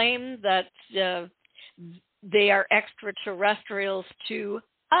 They claim that they are extraterrestrials to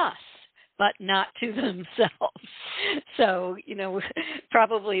us, but not to themselves. So,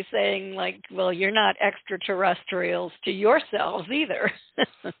 probably saying like, well, you're not extraterrestrials to yourselves either.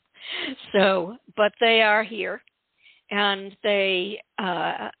 So, but they are here. And they,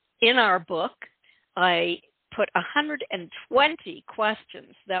 in our book, I put 120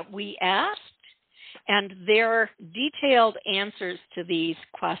 questions that we asked and their detailed answers to these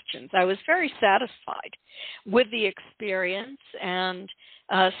questions. I was very satisfied with the experience, and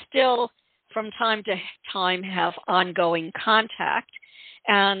still from time to time have ongoing contact.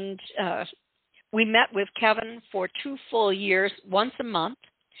 And we met with Kevin for 2 full years, once a month.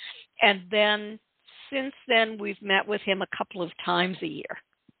 And then since then, we've met with him a couple of times a year.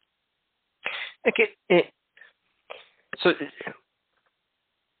 Okay. So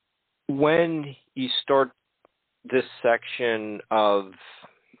when you start this section of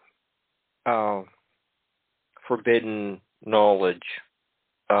forbidden knowledge,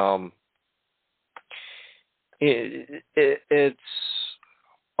 it's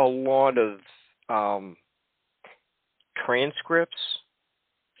a lot of transcripts.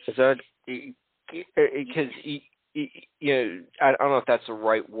 Is that because I don't know if that's the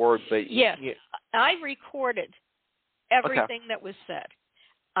right word, but yes, I recorded everything that was said.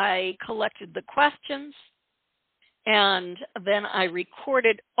 I collected the questions, and then I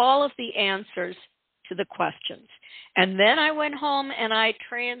recorded all of the answers to the questions. And then I went home and I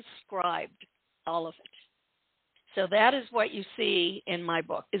transcribed all of it. So that is what you see in my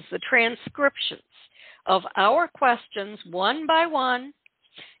book, is the transcriptions of our questions one by one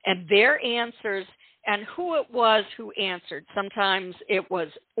and their answers and who it was who answered. Sometimes it was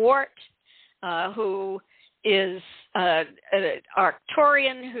Oort, who is an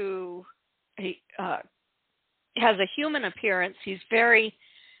Arcturian who has a human appearance. He's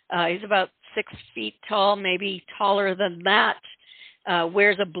he's about 6 feet tall, maybe taller than that,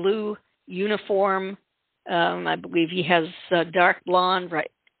 wears a blue uniform. I believe he has dark blonde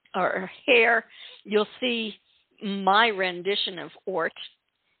or hair. You'll see my rendition of Oort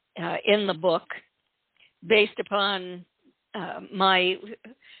in the book based upon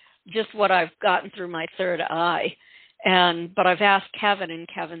just what I've gotten through my third eye. But I've asked Kevin, and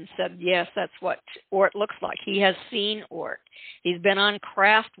Kevin said, yes, that's what Oort looks like. He has seen Oort. He's been on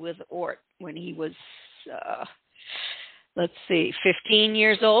craft with Oort when he was, 15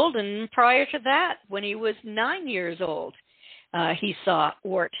 years old. And prior to that, when he was 9 years old, he saw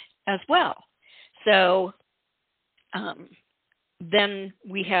Oort as well. So then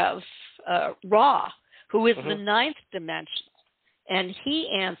we have Ra, who is the 9th dimensional, and he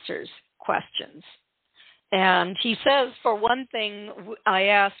answers questions. And he says, for one thing, I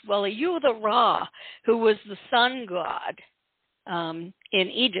asked, well, are you the Ra, who was the sun god in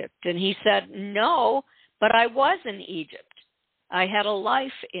Egypt? And he said, no, but I was in Egypt. I had a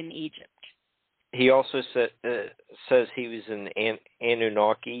life in Egypt. He also says he was an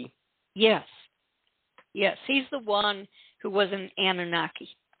Anunnaki. Yes. Yes, he's the one who was an Anunnaki.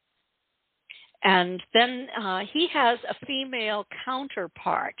 And then he has a female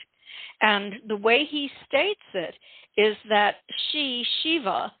counterpart. And the way he states it is that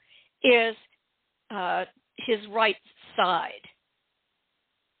Shiva, is his right side.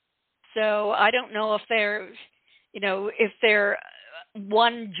 So I don't know if they're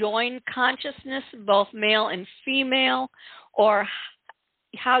one joined consciousness, both male and female, or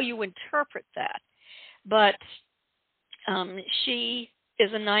how you interpret that. But she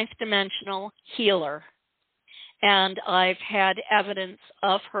is a 9th dimensional healer. And I've had evidence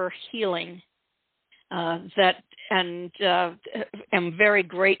of her healing am very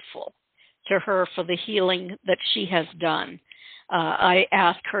grateful to her for the healing that she has done. I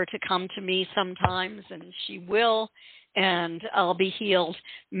ask her to come to me sometimes, and she will, and I'll be healed.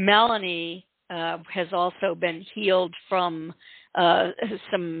 Melanie has also been healed from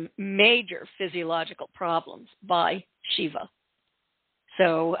some major physiological problems by Shiva.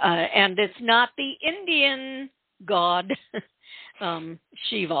 So, and it's not the Indian god Shiva,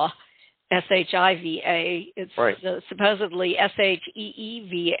 Shiva. It's right. Supposedly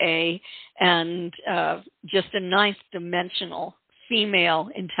Sheeva, and just a ninth dimensional female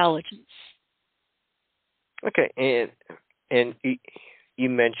intelligence. Okay, and you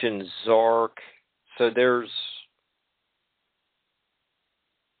mentioned Zark. So there's,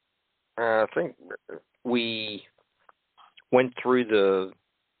 I think we went through the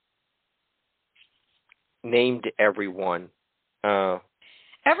named everyone.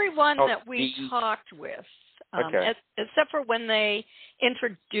 Everyone that we talked with, okay. except for when they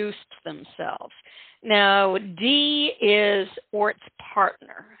introduced themselves. Now, Dee is Ort's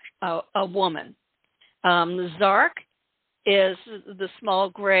partner, a woman. Zark is the small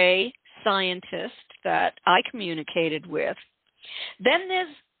gray scientist that I communicated with. Then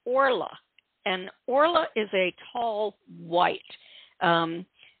there's Orla, and Orla is a tall white.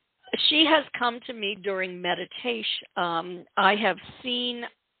 She has come to me during meditation. I have seen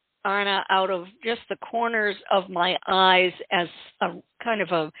Arna out of just the corners of my eyes as a kind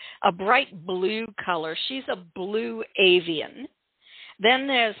of a bright blue color. She's a blue avian. Then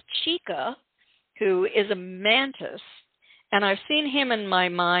there's Chica, who is a mantis, and I've seen him in my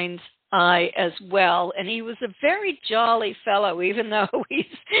mind's eye as well, and he was a very jolly fellow, even though he's,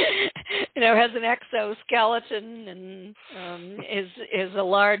 has an exoskeleton and is a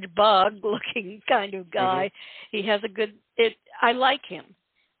large bug-looking kind of guy. Mm-hmm. He has I like him.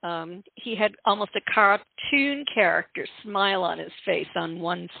 He had almost a cartoon character smile on his face on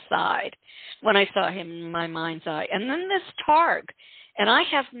one side when I saw him in my mind's eye. And then this Targ, and I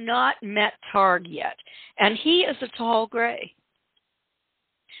have not met Targ yet, and he is a tall gray.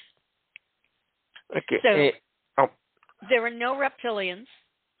 Okay. So there are no reptilians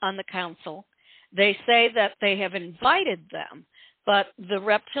on the council. They say that they have invited them, but the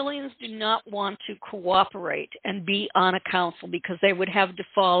reptilians do not want to cooperate and be on a council because they would have to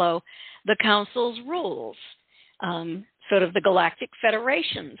follow the council's rules, sort of the Galactic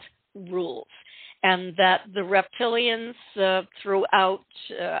Federation's rules, and that the reptilians throughout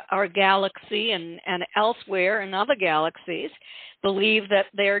our galaxy and elsewhere in other galaxies believe that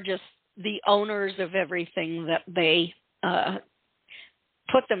they're just the owners of everything, that they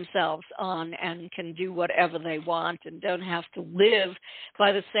put themselves on and can do whatever they want and don't have to live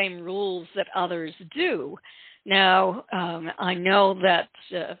by the same rules that others do. Now, I know that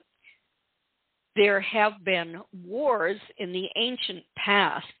there have been wars in the ancient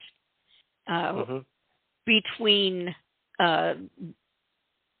past between the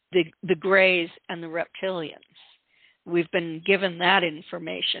Greys and the reptilians. We've been given that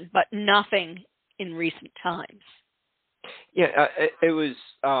information, but nothing in recent times. Yeah, it was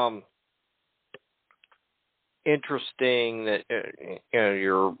interesting that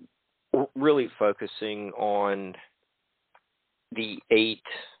you're really focusing on the 8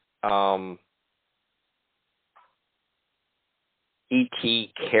 ET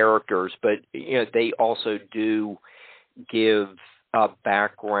characters, but they also do give a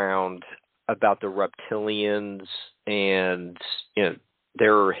background about the reptilians and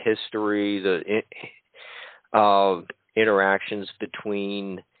their history, the interactions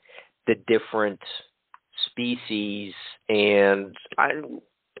between the different species, and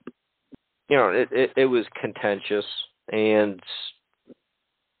it was contentious, and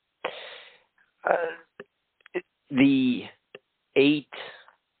the 8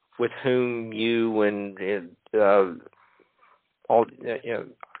 with whom you and all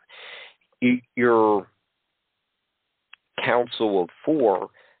your council of 4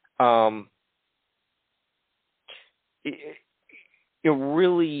 it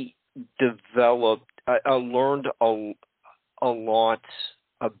really developed. I learned a lot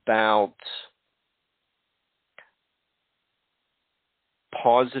about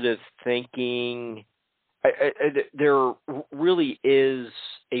positive thinking. There really is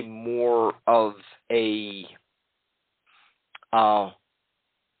a more of a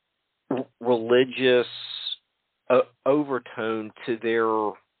religious overtone to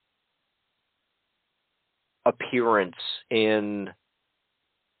their appearance in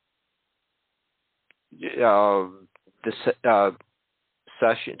the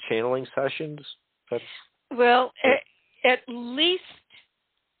channeling sessions. Well, at least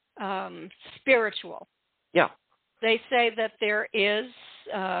spiritual. Yeah. They say that there is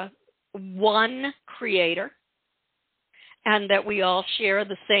one creator and that we all share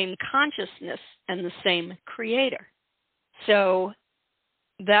the same consciousness and the same creator. So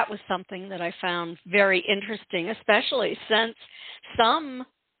that was something that I found very interesting, especially since some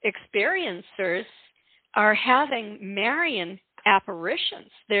experiencers are having Marian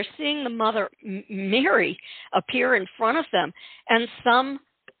apparitions. They're seeing the Mother Mary appear in front of them, and some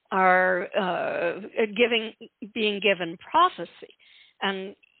are being given prophecy.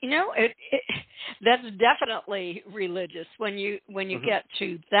 And that's definitely religious when you get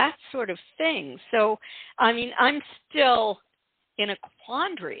to that sort of thing. So, I mean, I'm still in a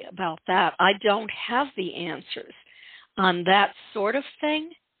quandary about that. I don't have the answers on that sort of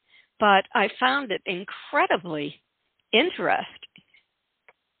thing, but I found it incredibly interesting.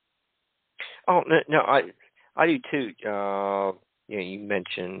 Oh no, I do too. You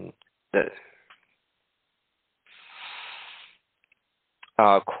mentioned that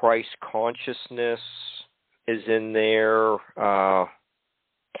Christ consciousness is in there.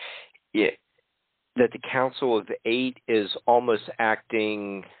 That the Council of Eight is almost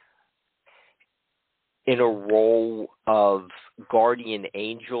acting in a role of guardian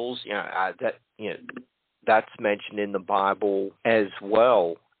angels. That's mentioned in the Bible as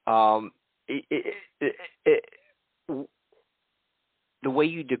well. The way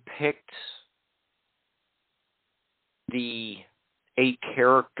you depict the 8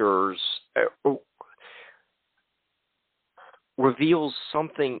 characters reveals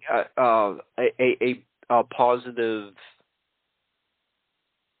something, a positive.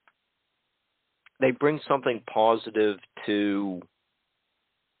 They bring something positive to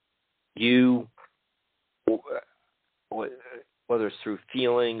you, whether it's through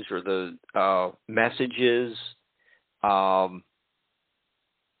feelings or the messages.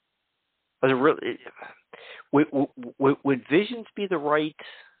 Would visions be the right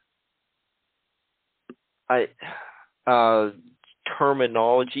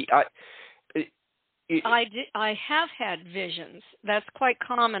terminology? I have had visions. That's quite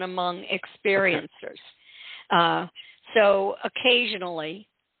common among experiencers. So occasionally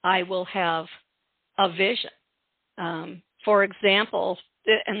I will have a vision. For example,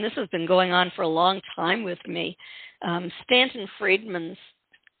 and this has been going on for a long time with me, Stanton Friedman's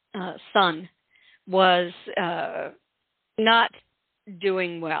son was not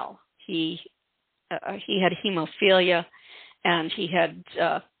doing well. He had hemophilia, and he had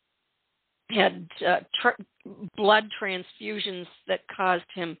blood transfusions that caused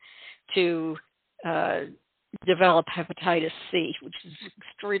him to develop hepatitis C, which is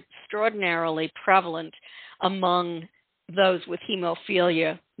extraordinarily prevalent among those with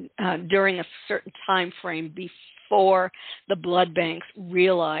hemophilia during a certain time frame before the blood banks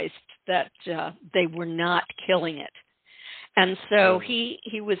realized that they were not killing it. And so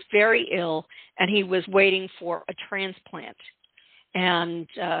he was very ill, and he was waiting for a transplant. And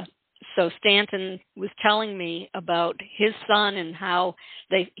so Stanton was telling me about his son and how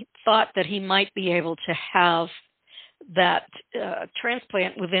they thought that he might be able to have that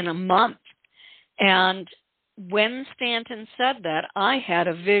transplant within a month. And when Stanton said that, I had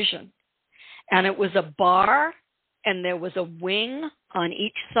a vision. And it was a bar, and there was a wing on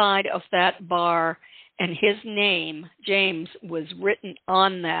each side of that bar, and his name, James, was written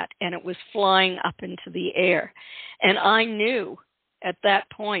on that, and it was flying up into the air. And I knew at that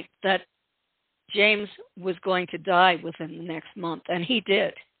point that James was going to die within the next month, and he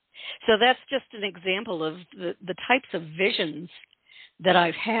did. So that's just an example of the types of visions that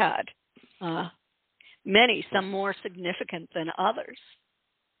I've had. Many, some more significant than others.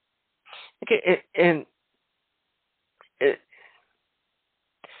 Okay, and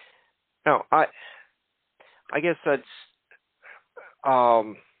now I guess that's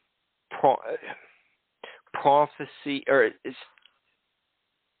prophecy, or is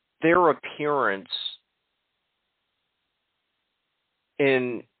their appearance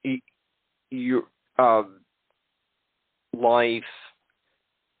in your life.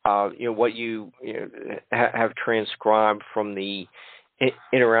 What you have transcribed from the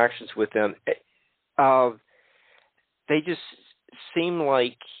interactions with them. They just seem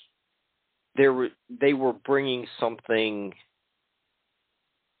like they were bringing something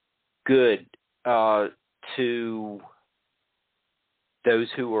good to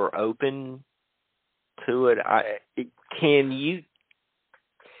those who were open to it. Can you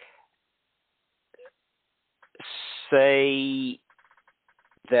say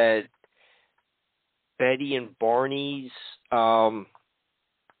that Betty and Barney's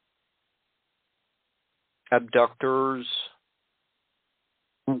abductors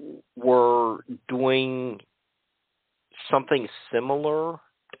were doing something similar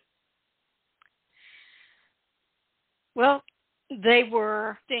Well, they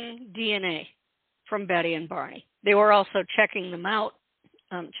were testing DNA from Betty and Barney. They were also checking them out,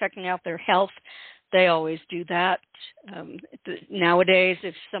 checking out their health. They always do that. Nowadays,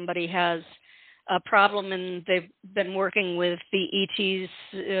 if somebody has a problem and they've been working with the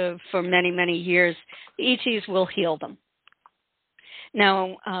ETs for many, many years, the ETs will heal them.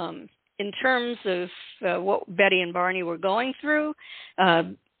 Now, in terms of what Betty and Barney were going through,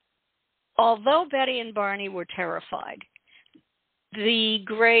 although Betty and Barney were terrified, the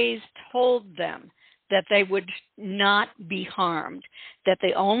Greys told them that they would not be harmed, that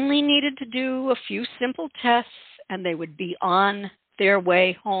they only needed to do a few simple tests and they would be on their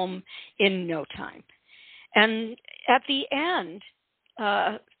way home in no time. And at the end,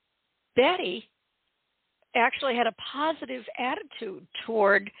 Betty actually had a positive attitude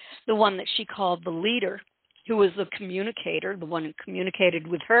toward the one that she called the leader, who was the communicator, the one who communicated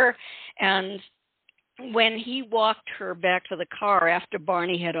with her. And when he walked her back to the car after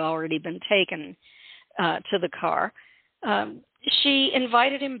Barney had already been taken to the car, she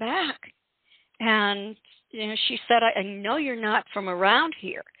invited him back. And she said, I know you're not from around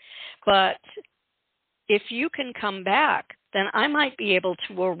here, but if you can come back, then I might be able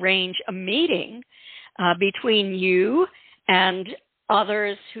to arrange a meeting between you and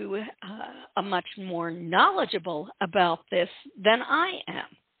others who are much more knowledgeable about this than I am.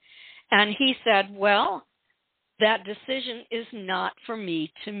 And he said, well, that decision is not for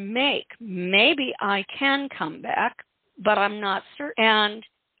me to make. Maybe I can come back, but I'm not certain. And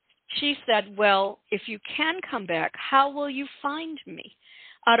she said, well, if you can come back, how will you find me?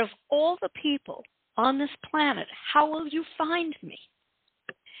 Out of all the people on this planet, how will you find me?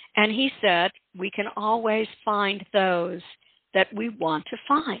 And he said, we can always find those that we want to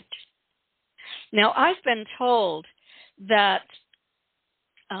find. Now, I've been told that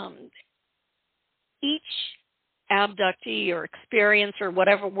each abductee or experience or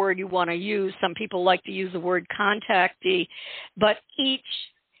whatever word you want to use, some people like to use the word contactee, but each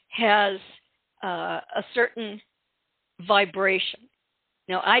has a certain vibration.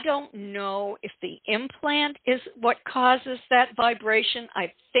 Now, I don't know if the implant is what causes that vibration.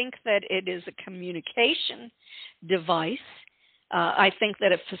 I think that it is a communication device. I think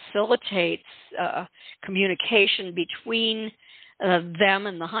that it facilitates communication between them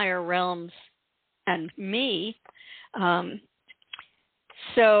and the higher realms and me.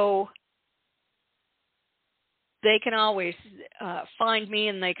 So they can always find me,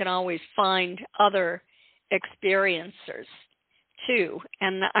 and they can always find other experiencers too.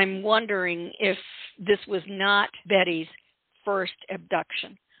 And I'm wondering if this was not Betty's first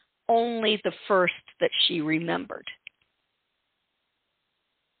abduction, only the first that she remembered.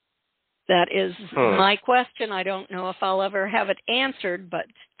 That is my question. I don't know if I'll ever have it answered, but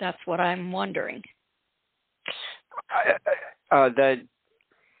that's what I'm wondering.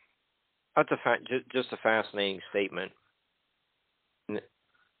 That's just a fascinating statement.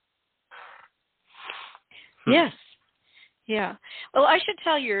 Yes. Yeah. Well, I should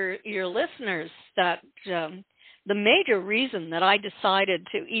tell your listeners that the major reason that I decided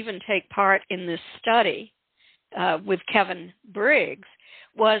to even take part in this study with Kevin Briggs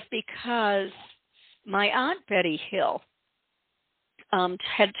was because my Aunt Betty Hill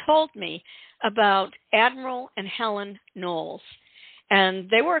had told me about Admiral and Helen Knowles. And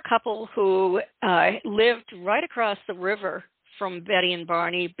they were a couple who lived right across the river from Betty and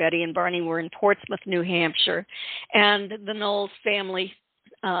Barney. Betty and Barney were in Portsmouth, New Hampshire. And the Knowles family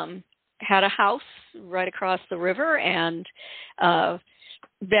had a house right across the river. And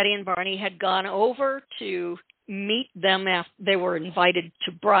Betty and Barney had gone over to meet them after they were invited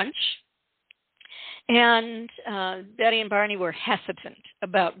to brunch. And Betty and Barney were hesitant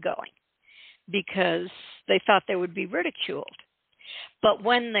about going because they thought they would be ridiculed. But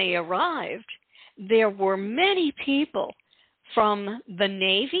when they arrived, there were many people from the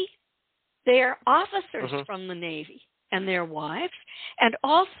Navy, their officers from the Navy and their wives, and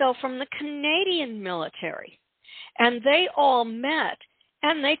also from the Canadian military. And they all met,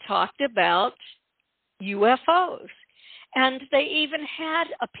 and they talked about UFOs. And they even had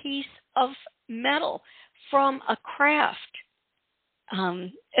a piece of metal from a craft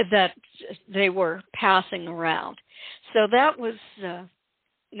that they were passing around. So that was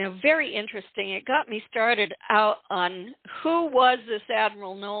very interesting. It got me started out on who was this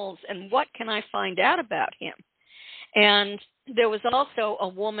Admiral Knowles and what can I find out about him. And there was also a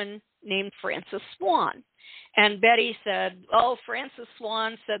woman named Frances Swan. And Betty said, Frances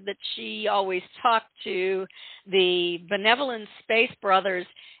Swan said that she always talked to the Benevolent Space Brothers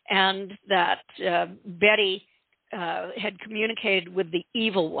and that Betty had communicated with the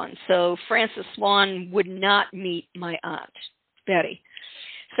evil one. So Francis Swan would not meet my aunt, Betty.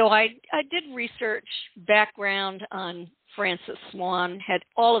 So I did research background on Francis Swan, had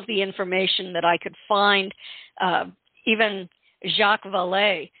all of the information that I could find. Even Jacques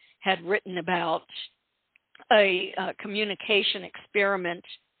Vallée had written about a communication experiment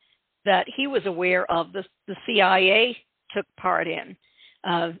that he was aware of, the CIA took part in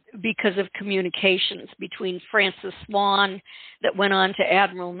because of communications between Francis Swan that went on to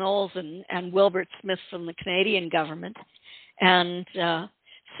Admiral Knowles and Wilbert Smith from the Canadian government. And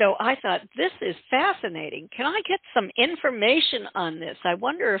so I thought, this is fascinating. Can I get some information on this? I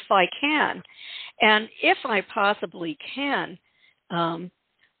wonder if I can. And if I possibly can,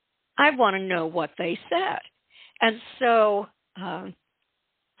 I want to know what they said. And so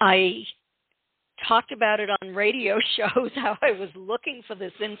I talked about it on radio shows, how I was looking for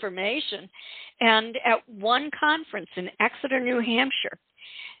this information. And at one conference in Exeter, New Hampshire,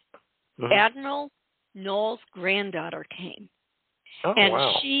 Admiral Knowles' granddaughter came. Oh, and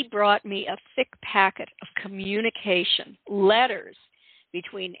wow. She brought me a thick packet of communication, letters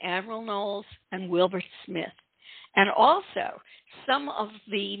between Admiral Knowles and Wilbert Smith, and also some of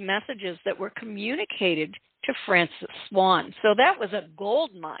the messages that were communicated to Francis Swan. So that was a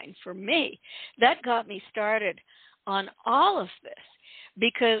gold mine for me. That got me started on all of this,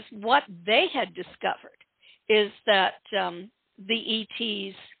 because what they had discovered is that the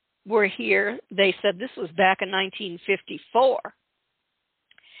ETs were here. They said this was back in 1954.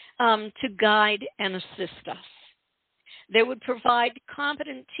 To guide and assist us. They would provide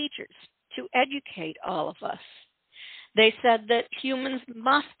competent teachers to educate all of us. They said that humans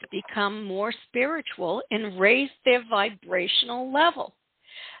must become more spiritual and raise their vibrational level.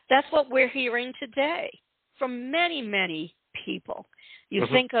 That's what we're hearing today from many, many people. You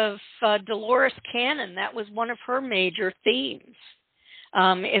think of Dolores Cannon. That was one of her major themes.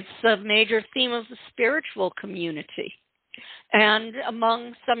 It's a major theme of the spiritual community, and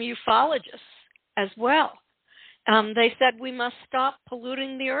among some ufologists as well. They said we must stop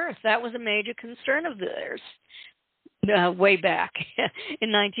polluting the earth. That was a major concern of theirs way back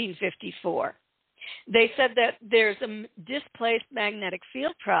in 1954. They said that there's a displaced magnetic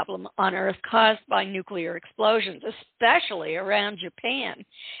field problem on Earth caused by nuclear explosions, especially around Japan,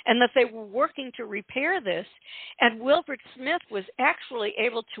 and that they were working to repair this. And Wilbert Smith was actually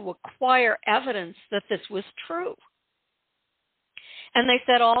able to acquire evidence that this was true. And they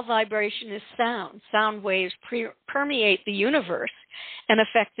said all vibration is sound. Sound waves permeate the universe and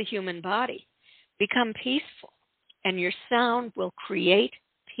affect the human body. Become peaceful, and your sound will create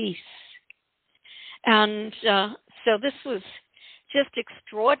peace. And so this was just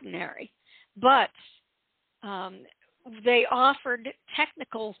extraordinary. But they offered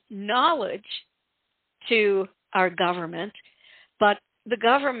technical knowledge to our government, but the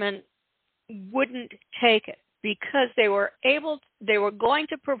government wouldn't take it because they were going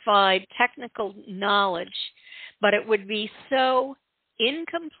to provide technical knowledge, but it would be so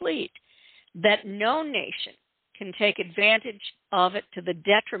incomplete that no nation can take advantage of it to the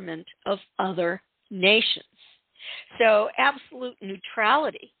detriment of other nations. So absolute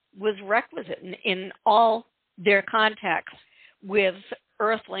neutrality was requisite in all their contacts with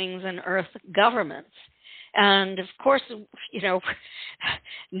earthlings and earth governments. And of course,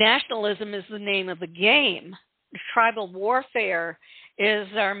 nationalism is the name of the game. Tribal warfare is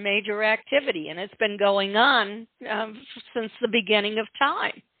our major activity, and it's been going on since the beginning of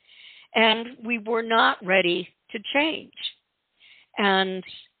time. And we were not ready to change. And,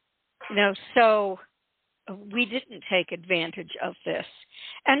 so we didn't take advantage of this.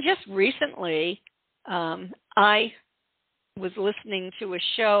 And just recently, I was listening to a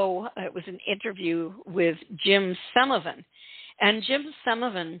show. It was an interview with Jim Semivan. And Jim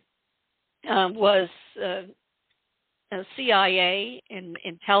Semivan was a CIA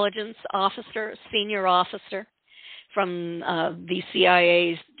intelligence officer, senior officer from the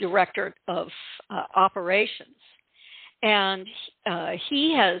CIA's Director of Operations. And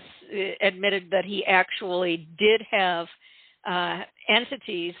he has admitted that he actually did have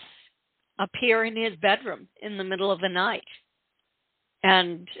entities appear in his bedroom in the middle of the night.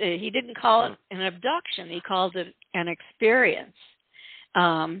 And he didn't call it an abduction. He called it an experience.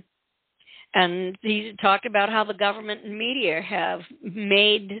 And he talked about how the government and media have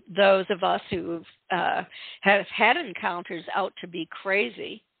made those of us who have had encounters out to be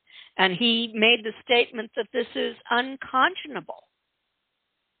crazy. And he made the statement that this is unconscionable.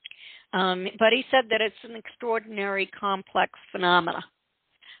 But he said that it's an extraordinary complex phenomena.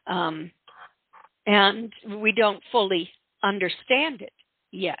 And we don't fully understand it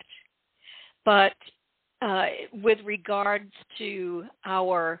yet. But with regards to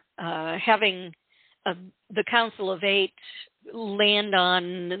our having the Council of Eight land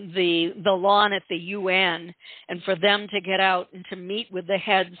on the lawn at the UN, and for them to get out and to meet with the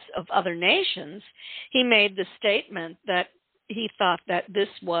heads of other nations, he made the statement that he thought that this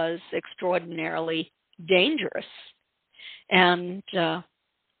was extraordinarily dangerous. And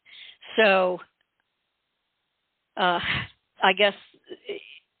so I guess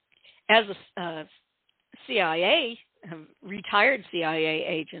as a CIA, retired CIA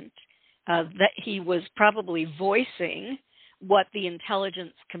agent, that he was probably voicing what the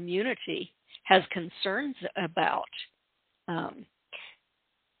intelligence community has concerns about.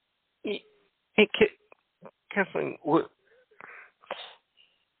 Kathleen,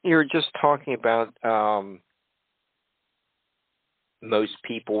 you're just talking about most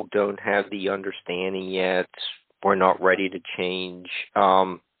people don't have the understanding yet. We're not ready to change.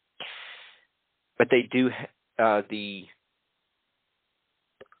 But they do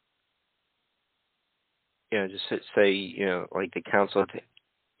just say, like the Council of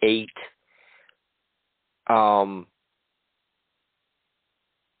Eight,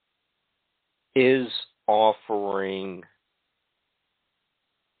 is offering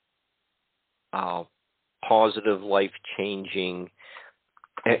positive, life-changing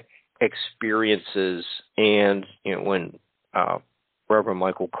experiences. And when Reverend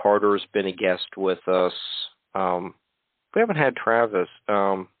Michael Carter has been a guest with us, we haven't had Travis.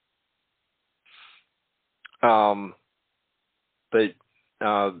 But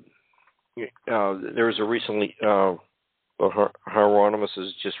there was a recently Hieronymus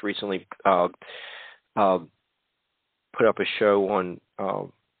has just recently put up a show on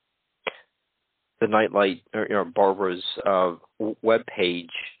the Nightlight, Barbara's webpage.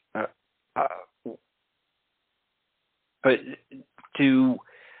 But do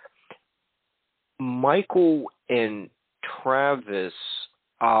Michael and Travis,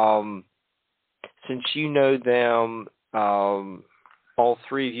 since you know them, all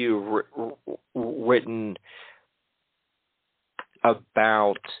three of you have written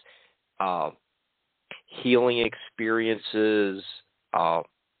about healing experiences, a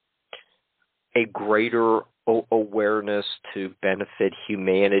greater awareness to benefit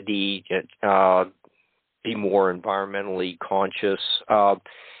humanity, be more environmentally conscious.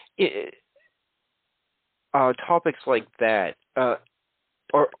 Topics like that.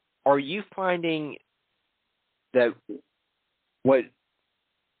 Are you finding that what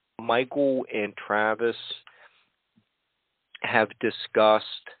Michael and Travis have discussed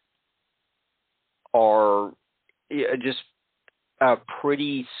are just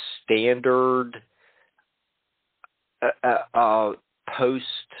pretty standard post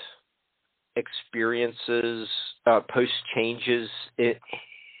experiences, post changes in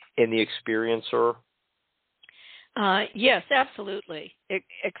the experiencer? Yes, absolutely.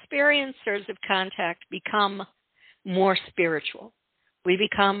 Experiencers of contact become more spiritual. We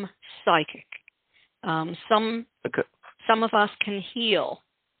become psychic. Some of us can heal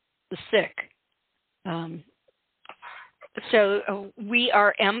the sick. So we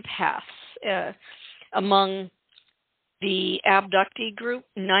are empaths. Among the abductee group,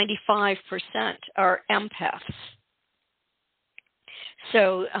 95% are empaths.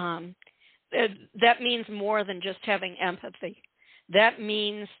 So that means more than just having empathy. That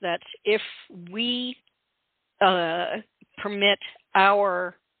means that if we permit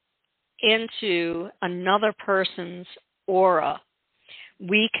our into another person's aura,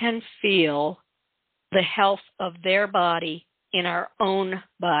 we can feel the health of their body in our own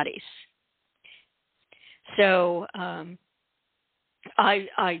bodies. So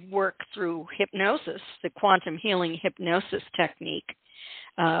I work through hypnosis, the quantum healing hypnosis technique,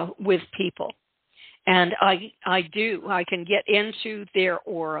 with people. And I can get into their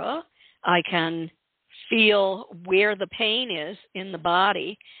aura. I can feel where the pain is in the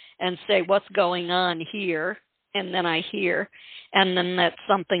body and say, what's going on here? And then I hear. And then that's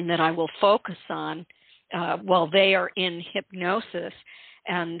something that I will focus on while they are in hypnosis.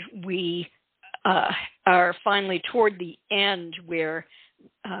 And we are finally toward the end where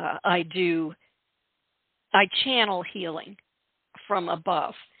I channel healing from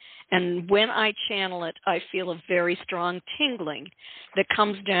above. And when I channel it, I feel a very strong tingling that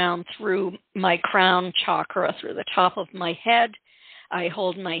comes down through my crown chakra, through the top of my head. I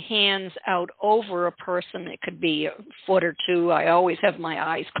hold my hands out over a person. It could be a foot or two. I always have my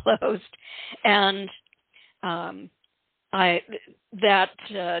eyes closed. And that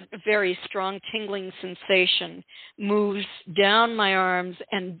very strong tingling sensation moves down my arms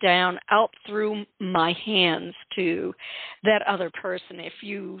and down out through my hands to that other person. If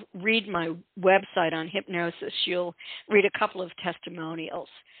you read my website on hypnosis, you'll read a couple of testimonials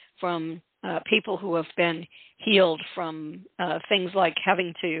from people who have been healed from things like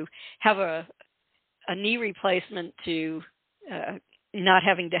having to have a knee replacement to not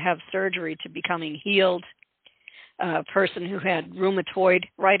having to have surgery to becoming healed. A person who had rheumatoid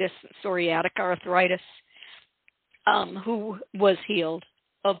arthritis, psoriatic arthritis, who was healed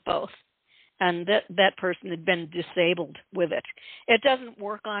of both. And that person had been disabled with it. It doesn't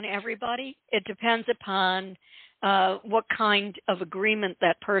work on everybody. It depends upon what kind of agreement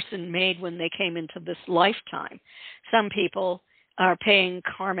that person made when they came into this lifetime. Some people are paying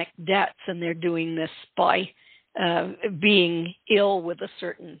karmic debts, and they're doing this by being ill with a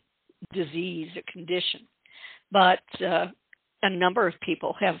certain disease or condition. But a number of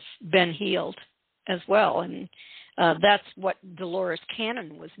people have been healed as well, and that's what Dolores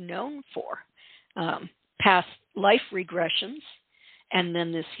Cannon was known for, past life regressions and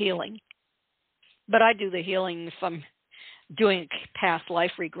then this healing. But I do the healing if I'm doing past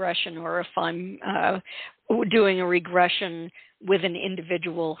life regression or if I'm doing a regression with an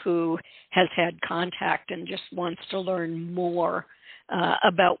individual who has had contact and just wants to learn more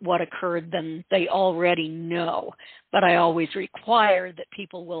about what occurred than they already know. But I always require that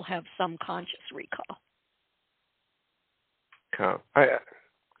people will have some conscious recall.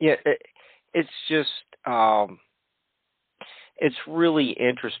 It's just, it's really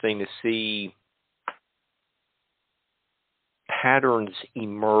interesting to see patterns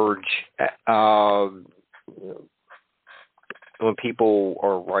emerge when people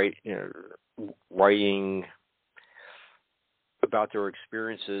are writing about their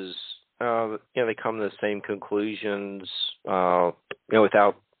experiences. They come to the same conclusions,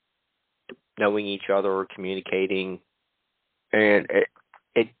 without knowing each other or communicating, and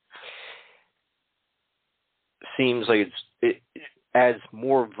it seems like it adds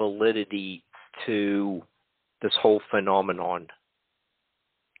more validity to this whole phenomenon.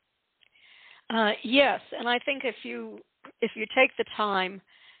 Yes, and I think if you take the time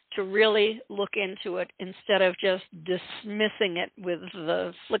to really look into it instead of just dismissing it with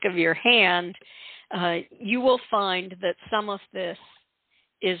the flick of your hand, you will find that some of this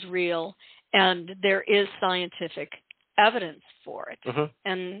is real and there is scientific evidence for it. Mm-hmm.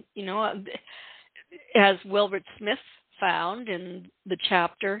 And, as Wilbert Smith found in the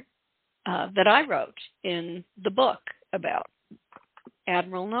chapter that I wrote in the book about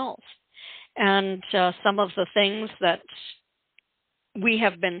Admiral Knowles. And some of the things that we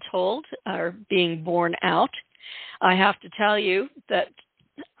have been told are being borne out. I have to tell you that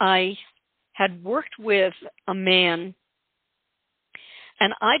I had worked with a man,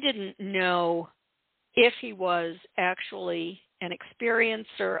 and I didn't know if he was actually an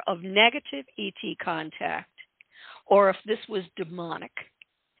experiencer of negative ET contact or if this was demonic.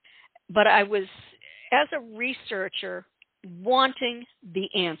 But I was, as a researcher, wanting the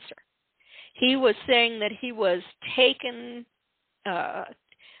answer. He was saying that he was taken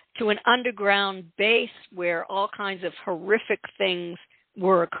to an underground base where all kinds of horrific things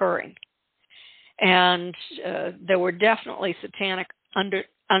were occurring. And there were definitely satanic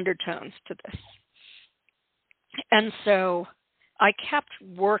undertones to this. And so I kept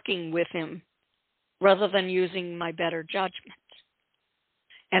working with him rather than using my better judgment.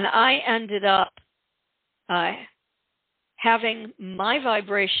 And I ended up having my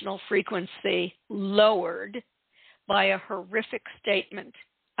vibrational frequency lowered by a horrific statement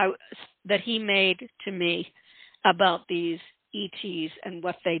that he made to me about these ETs and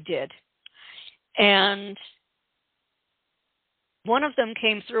what they did. And one of them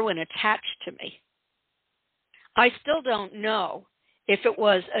came through and attached to me. I still don't know if it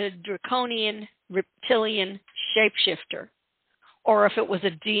was a draconian reptilian shapeshifter or if it was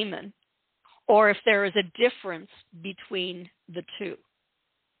a demon or if there is a difference between the two.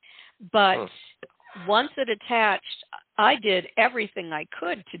 But once it attached, I did everything I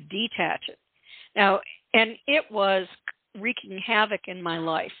could to detach it. Now, and it was wreaking havoc in my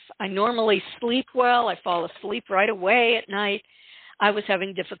life. I normally sleep well. I fall asleep right away at night. I was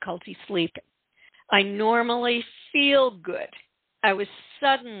having difficulty sleeping. I normally feel good. I was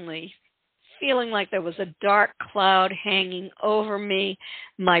suddenly feeling like there was a dark cloud hanging over me.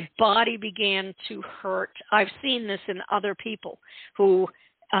 My body began to hurt. I've seen this in other people who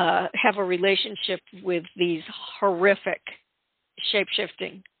have a relationship with these horrific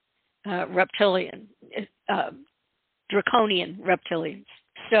shape-shifting reptilian, draconian reptilians,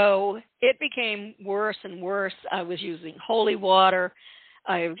 So it became worse and worse. I was using holy water.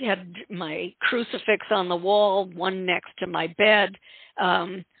 I had my crucifix on the wall, one next to my bed,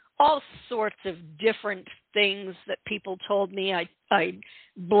 all sorts of different things that people told me. I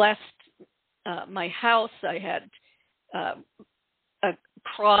blessed my house. I had a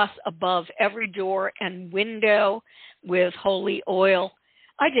cross above every door and window with holy oil.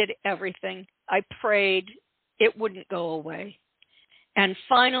 I did everything. I prayed. It wouldn't go away. And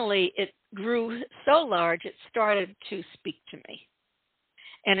finally, it grew so large, it started to speak to me.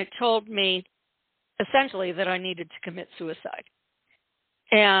 And it told me, essentially, that I needed to commit suicide.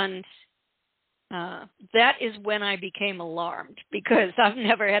 And that is when I became alarmed, because I've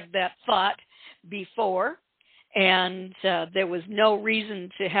never had that thought before. And there was no reason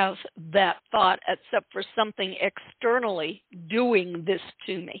to have that thought except for something externally doing this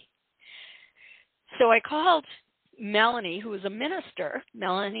to me. So I called Melanie, who was a minister,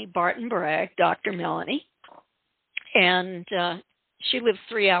 Melanie Barton Bragg, Dr. Melanie, and she lives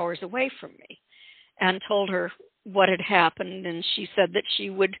 3 hours away from me, and told her what had happened, and she said that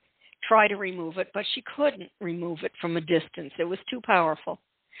she would try to remove it, but she couldn't remove it from a distance. It was too powerful.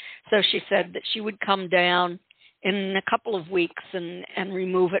 So she said that she would come down in a couple of weeks and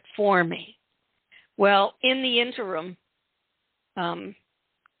remove it for me. Well, in the interim,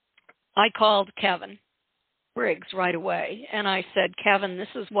 I called Kevin Briggs right away, and I said, Kevin, this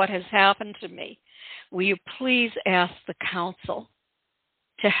is what has happened to me. Will you please ask the council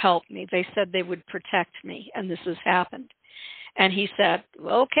to help me? They said they would protect me, and this has happened. And he said,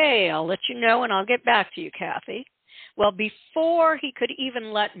 okay, I'll let you know, and I'll get back to you, Kathy. Well, before he could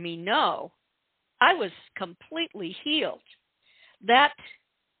even let me know, I was completely healed. That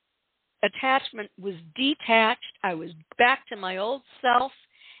attachment was detached. I was back to my old self.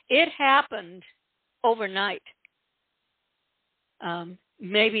 It happened overnight,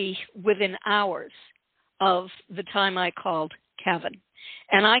 maybe within hours of the time I called Kevin.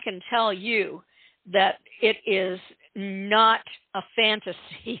 And I can tell you that it is not a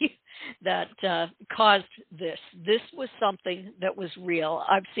fantasy that caused this. This was something that was real.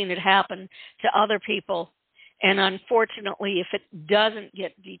 I've seen it happen to other people. And unfortunately, if it doesn't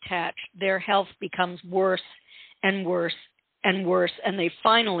get detached, their health becomes worse and worse and worse, and they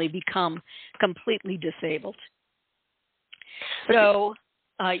finally become completely disabled. So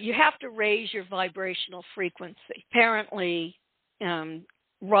you have to raise your vibrational frequency. Apparently,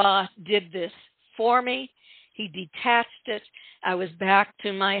 Ra did this for me. He detached it. I was back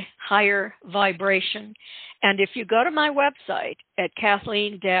to my higher vibration. And if you go to my website at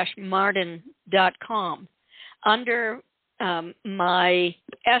Kathleen-Martin.com, under my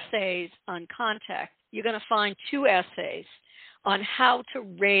essays on contact, you're going to find 2 essays on how to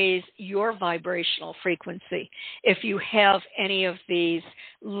raise your vibrational frequency if you have any of these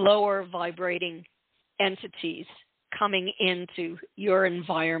lower vibrating entities coming into your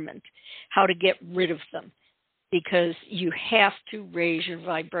environment, how to get rid of them, because you have to raise your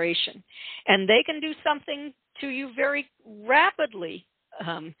vibration. And they can do something to you very rapidly,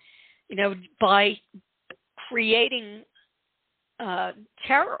 by creating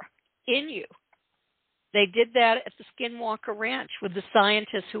terror in you. They did that at the Skinwalker Ranch with the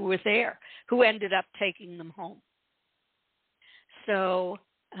scientists who were there, who ended up taking them home. So,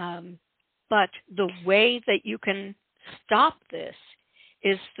 but the way that you can stop this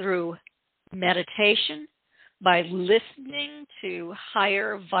is through meditation, by listening to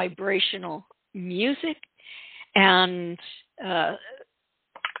higher vibrational music, and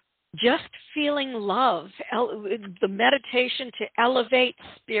just feeling love, the meditation to elevate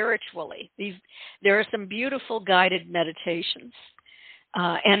spiritually. There are some beautiful guided meditations.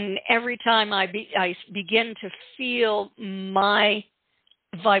 And every time I begin to feel my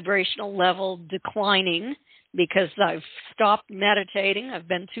vibrational level declining because I've stopped meditating, I've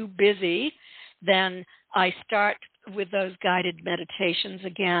been too busy, then I start with those guided meditations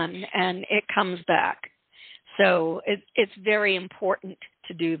again, and it comes back. So it's very important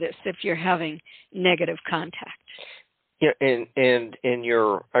to do this if you're having negative contact. Yeah, and in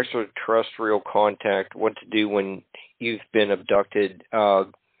your extraterrestrial contact, what to do when you've been abducted.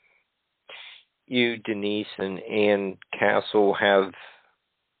 You, Denise, and Ann Castle have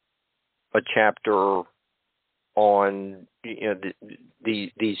a chapter on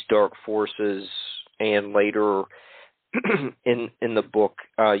these dark forces, and later in the book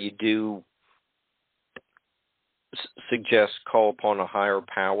you do suggest call upon a higher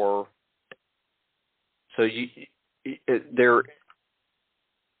power. So there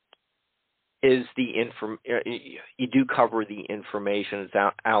is you do cover the information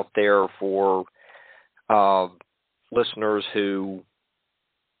that's out there for listeners who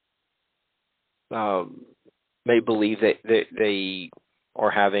may believe that they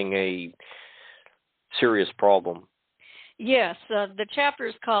are having a serious problem. Yes, the chapter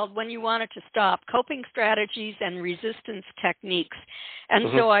is called When You Want It to Stop, Coping Strategies and Resistance Techniques. And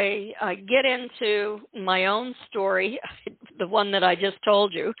so I get into my own story, the one that I just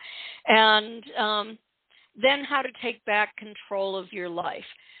told you, and then how to take back control of your life.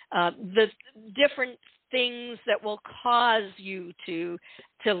 The different things that will cause you to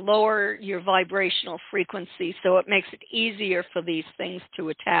lower your vibrational frequency, so it makes it easier for these things to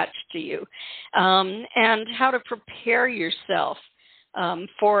attach to you, and how to prepare yourself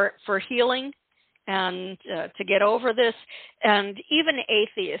for healing and to get over this. And even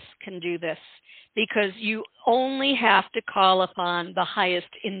atheists can do this, because you only have to call upon the highest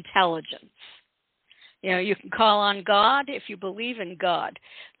intelligence. You know, you can call on God if you believe in God,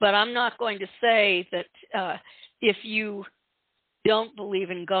 but I'm not going to say that if you don't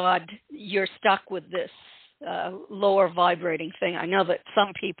believe in God, you're stuck with this lower vibrating thing. I know that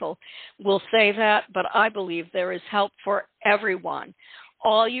some people will say that, but I believe there is help for everyone.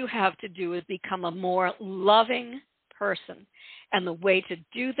 All you have to do is become a more loving person. And the way to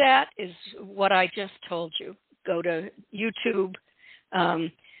do that is what I just told you. Go to YouTube,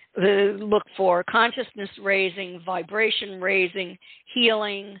 look for consciousness raising, vibration raising,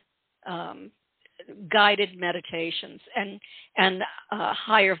 healing, guided meditations, and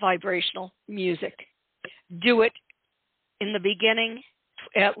higher vibrational music. Do it in the beginning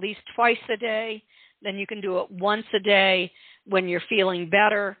at least twice a day. Then you can do it once a day when you're feeling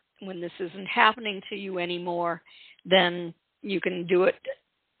better, when this isn't happening to you anymore. Then you can do it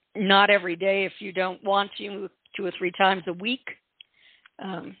not every day if you don't want to, 2 or 3 times a week.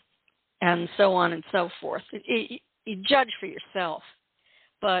 And so on and so forth. You judge for yourself.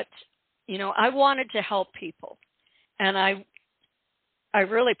 But, you know, I wanted to help people. And I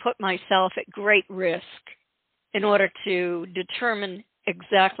really put myself at great risk in order to determine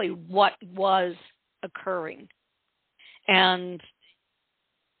exactly what was occurring. And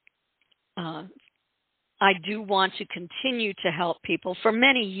I do want to continue to help people. For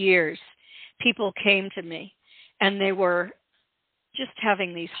many years, people came to me, and they were just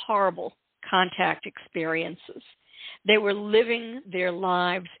having these horrible contact experiences. They were living their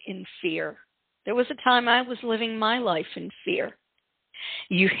lives in fear. There was a time I was living my life in fear.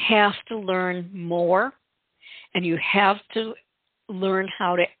 You have to learn more, and you have to learn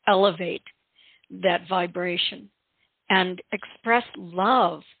how to elevate that vibration and express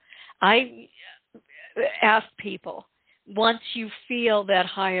love. I ask people, once you feel that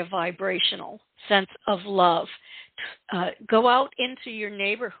higher vibrational sense of love, go out into your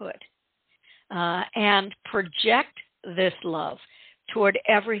neighborhood and project this love toward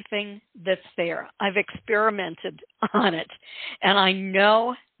everything that's there. I've experimented on it, and I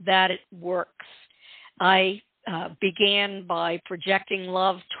know that it works. I began by projecting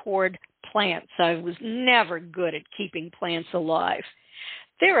love toward plants. I was never good at keeping plants alive.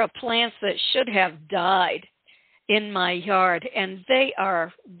 There are plants that should have died in my yard, and they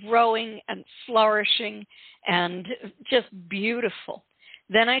are growing and flourishing and just beautiful.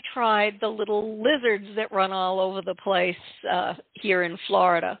 Then I tried the little lizards that run all over the place here in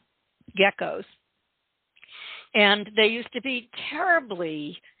Florida, geckos. And they used to be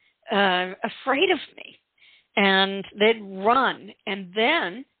terribly afraid of me, and they'd run. And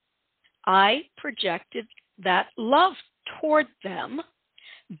then I projected that love toward them.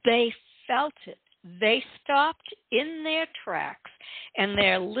 They felt it. They stopped in their tracks, and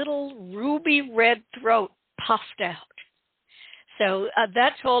their little ruby red throat puffed out. So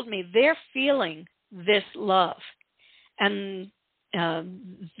that told me they're feeling this love. And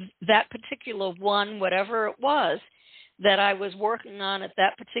that particular one, whatever it was, that I was working on at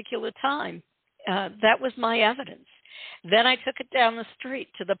that particular time, that was my evidence. Then I took it down the street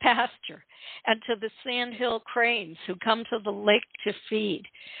to the pasture and to the sandhill cranes who come to the lake to feed.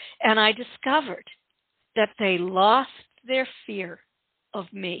 And I discovered that they lost their fear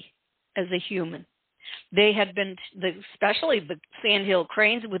of me as a human. They had been, especially the sandhill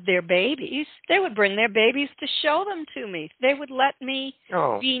cranes with their babies, they would bring their babies to show them to me. They would let me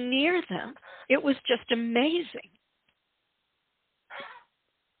be near them. It was just amazing.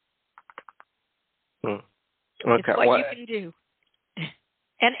 It's what you can do.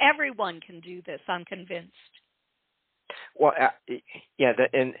 And everyone can do this, I'm convinced. Well, yeah,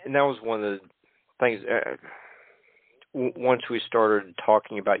 and that was one of the things. Once we started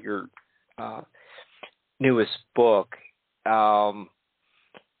talking about your newest book,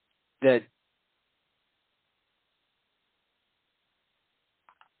 that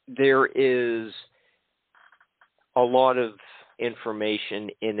there is a lot of information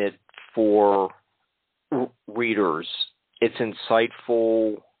in it for readers. It's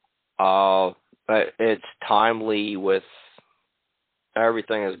insightful. It's timely with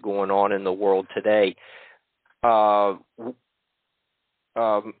everything that's going on in the world today.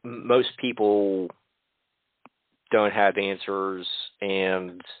 Most people don't have answers,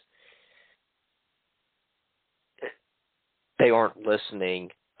 and they aren't listening.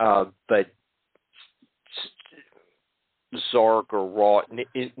 But Zark or Raw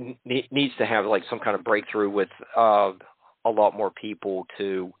needs to have like some kind of breakthrough with a lot more people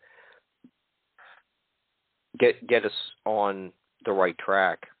to get us on the right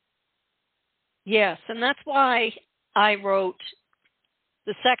track. Yes, and that's why I wrote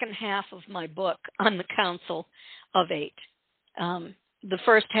the second half of my book on the Council of Eight. The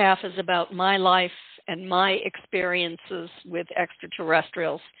first half is about my life and my experiences with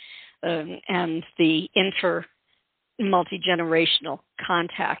extraterrestrials and the multi-generational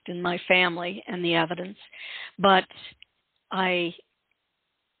contact in my family and the evidence. But I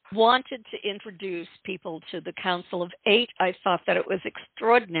wanted to introduce people to the Council of Eight. I thought that it was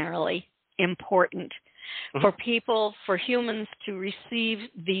extraordinarily important for people, for humans to receive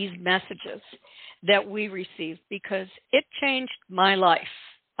these messages that we received, because it changed my life,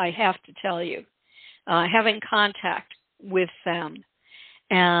 I have to tell you, having contact with them.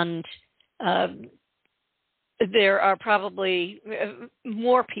 And there are probably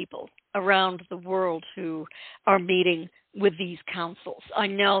more people around the world who are meeting with these councils. I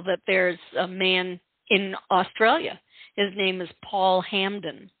know that there's a man in Australia. His name is Paul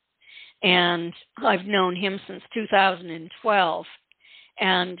Hamden, and I've known him since 2012.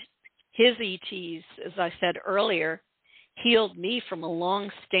 And his ETs, as I said earlier, healed me from a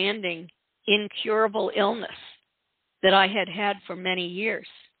long-standing, incurable illness that I had had for many years.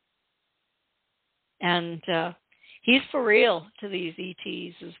 And he's for real to these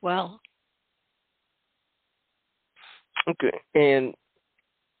ETs as well. Okay, and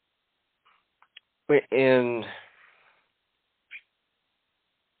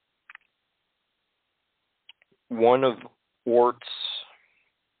one of Ort's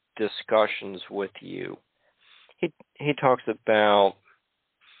discussions with you, he talks about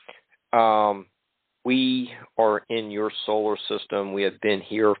we are in your solar system. We have been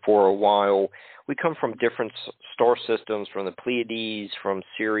here for a while. We come from different star systems, from the Pleiades, from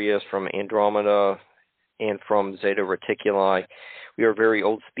Sirius, from Andromeda, and from Zeta Reticuli. We are a very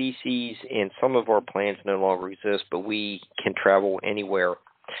old species, and some of our planets no longer exist, but we can travel anywhere.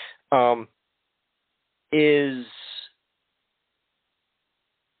 Is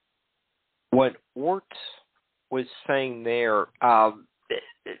what Ort was saying there,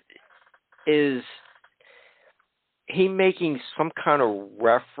 is he making some kind of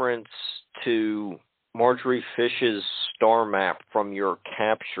reference to Marjorie Fish's star map from your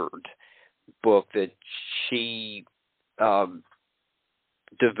Captured book that she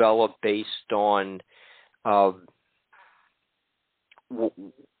developed based on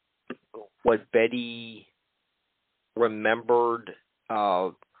what Betty remembered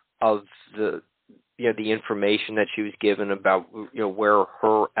of the the information that she was given about where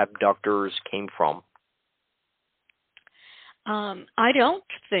her abductors came from? I don't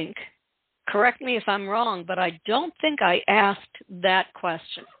think, correct me if I'm wrong, but I don't think I asked that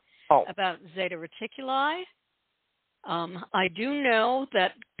question about Zeta Reticuli. I do know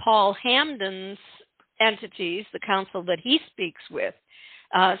that Paul Hamden's entities, the council that he speaks with,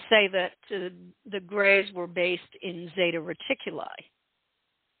 say that the Greys were based in Zeta Reticuli.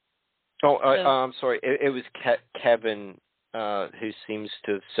 I'm sorry. It was Kevin who seems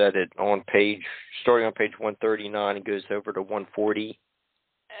to have said it starting on page 139 and goes over to 140.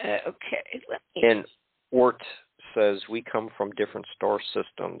 Okay. And Ort says we come from different star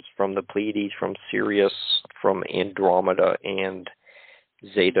systems, from the Pleiades, from Sirius, from Andromeda, and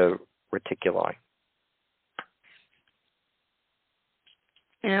Zeta Reticuli.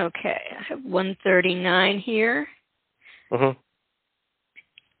 Okay. I have 139 here. Mm-hmm.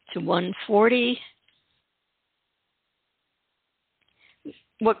 To 140.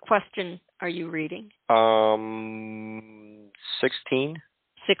 What question are you reading? 16.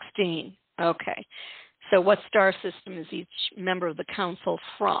 16. Okay. So what star system is each member of the council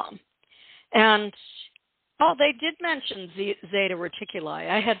from? And, they did mention Zeta Reticuli.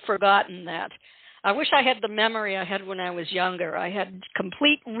 I had forgotten that. I wish I had the memory I had when I was younger. I had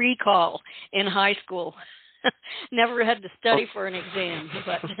complete recall in high school. Never had to study for an exam,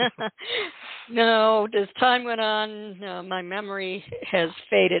 but no, as time went on, my memory has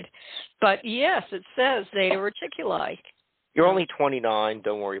faded. But yes, it says Zeta Reticuli. You're only 29.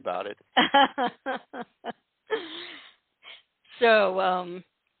 Don't worry about it. So,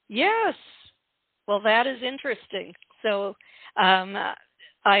 yes. Well, that is interesting. So I'm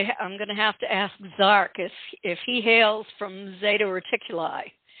going to have to ask Zark if he hails from Zeta Reticuli,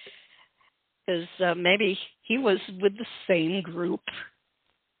 because maybe he was with the same group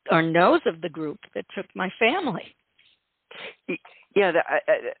or knows of the group that took my family. Yeah,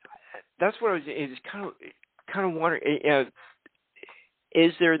 that's what I was kind of wondering.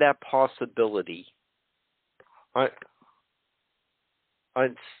 Is there that possibility?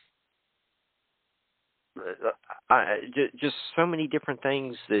 Just so many different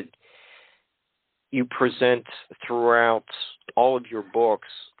things that you present throughout all of your books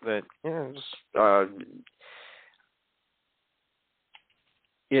that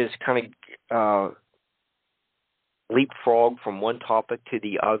is kind of leapfrog from one topic to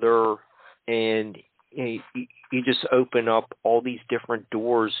the other, and you just open up all these different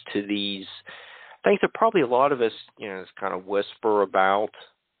doors to these things that probably a lot of us, kind of whisper about.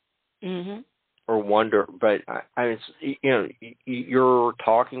 Mm-hmm. Or wonder, but you're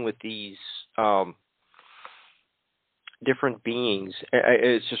talking with these different beings.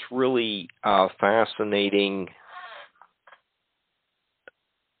 It's just really fascinating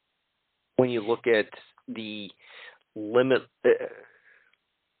when you look at the limitless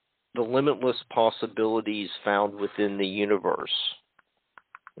possibilities found within the universe.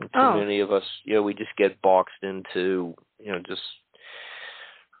 And too many of us, we just get boxed into, just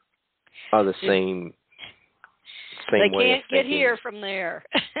the same they way can't of get thinking. here from there.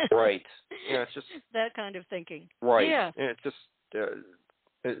 Right. Yeah, it's just that kind of thinking. Right. Yeah. It's just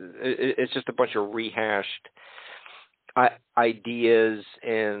it's just a bunch of rehashed ideas,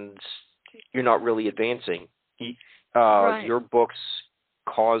 and you're not really advancing. Right. Your books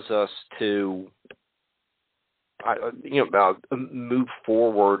cause us to move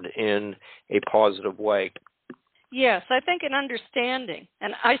forward in a positive way. Yes, I think an understanding.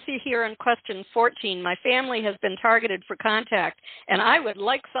 And I see here in question 14, my family has been targeted for contact, and I would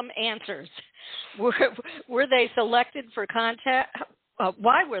like some answers. Were they selected for contact?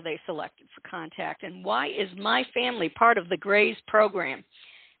 Why were they selected for contact? And why is my family part of the Grays program?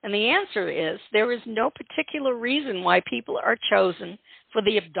 And the answer is there is no particular reason why people are chosen for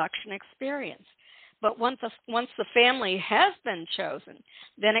the abduction experience. But once the family has been chosen,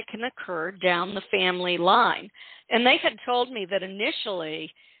 then it can occur down the family line. And they had told me that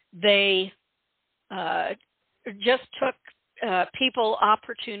initially they just took people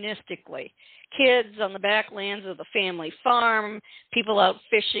opportunistically, kids on the back lands of the family farm, people out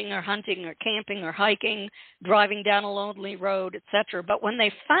fishing or hunting or camping or hiking, driving down a lonely road, etc. But when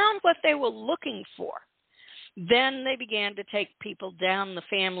they found what they were looking for, then they began to take people down the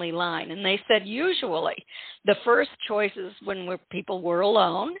family line. And they said usually the first choices when people were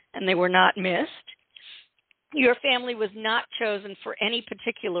alone and they were not missed, your family was not chosen for any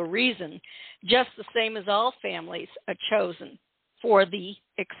particular reason, just the same as all families are chosen for the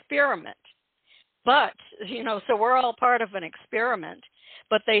experiment. But, so we're all part of an experiment.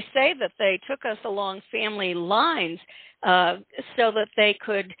 But they say that they took us along family lines so that they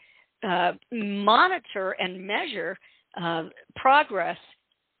could monitor and measure progress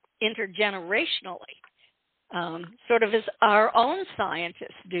intergenerationally, sort of as our own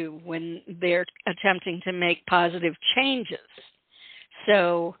scientists do when they're attempting to make positive changes.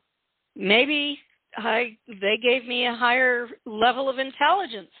 So maybe they gave me a higher level of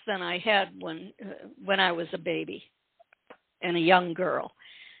intelligence than I had when I was a baby and a young girl.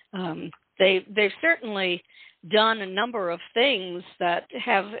 They've certainly done a number of things that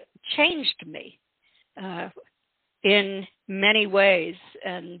have changed me in many ways.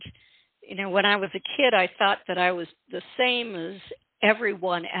 And, when I was a kid, I thought that I was the same as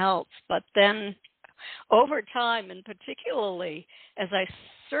everyone else. But then over time, and particularly as I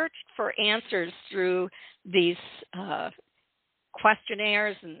searched for answers through these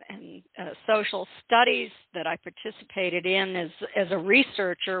questionnaires and social studies that I participated in as a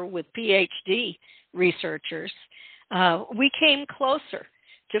researcher with PhD researchers, we came closer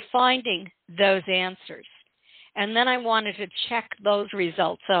to finding those answers. And then I wanted to check those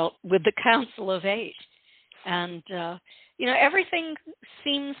results out with the Council of Eight. And, everything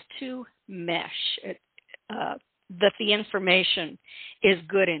seems to mesh, that the information is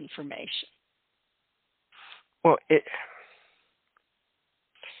good information. Well,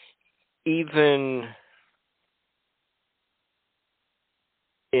 even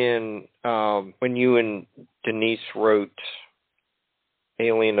in when you and Denise wrote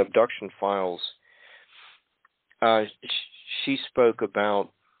Alien Abduction Files, she spoke about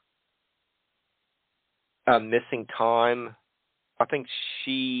missing time. I think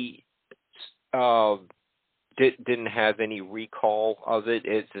she didn't have any recall of it.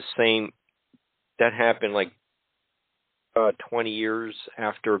 It's the same that happened like 20 years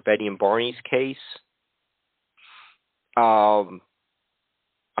after Betty and Barney's case. I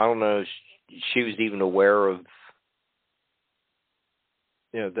don't know if she was even aware of,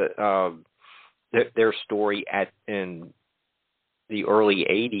 their story in the early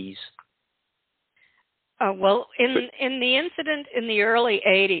 80s. Well, in the incident in the early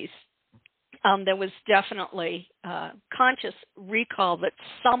 80s, there was definitely conscious recall that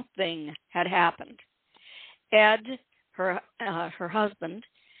something had happened. Ed, her husband,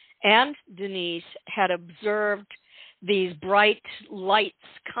 and Denise had observed these bright lights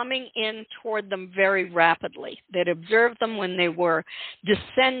coming in toward them very rapidly. They'd observed them when they were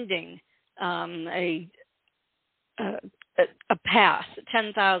descending a pass, a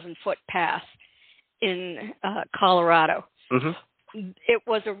 10,000-foot pass in Colorado. Mm-hmm. It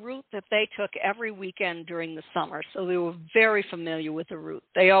was a route that they took every weekend during the summer, so they were very familiar with the route.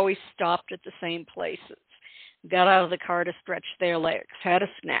 They always stopped at the same places, got out of the car to stretch their legs, had a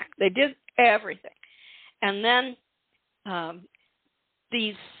snack. They did everything. And then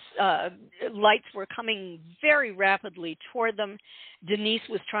these lights were coming very rapidly toward them. Denise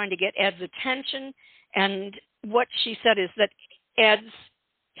was trying to get Ed's attention, and what she said is that Ed's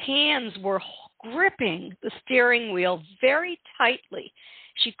hands were gripping the steering wheel very tightly.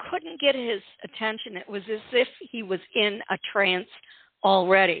 She couldn't get his attention. It was as if he was in a trance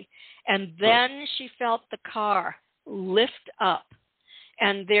already. And then she felt the car lift up,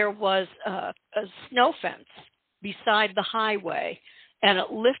 and there was a snow fence beside the highway, and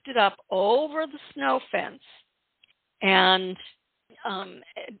it lifted up over the snow fence and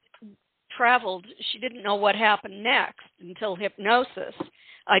traveled. She didn't know what happened next until hypnosis.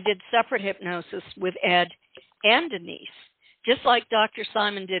 I did separate hypnosis with Ed and Denise, just like Dr.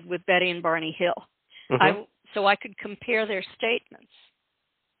 Simon did with Betty and Barney Hill. Mm-hmm. So I could compare their statements.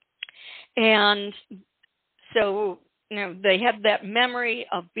 And so, they had that memory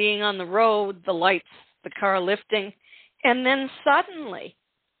of being on the road, the lights, the car lifting, and then suddenly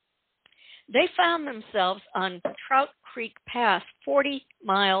they found themselves on Trout Creek Pass, 40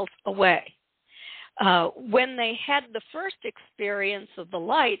 miles away. When they had the first experience of the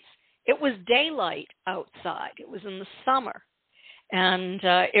lights, it was daylight outside. It was in the summer, and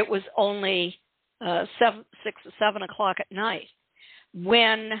it was only 6 or 7 o'clock at night.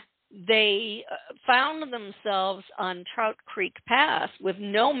 When they found themselves on Trout Creek Pass with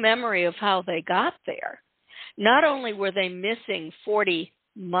no memory of how they got there, not only were they missing 40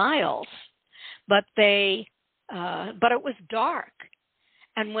 miles, but it was dark.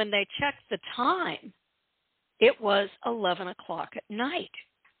 And when they checked the time, it was 11 o'clock at night.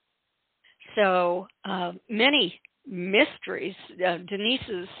 So many mysteries.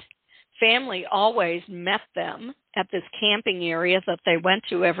 Denise's family always met them at this camping area that they went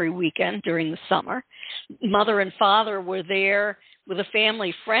to every weekend during the summer. Mother and father were there with a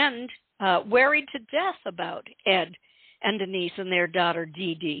family friend, worried to death about Ed and Denise and their daughter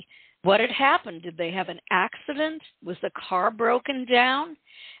Dee Dee. What had happened? Did they have an accident? Was the car broken down?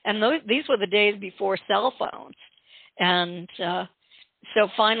 And these were the days before cell phones. And so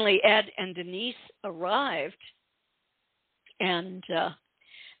finally Ed and Denise arrived, and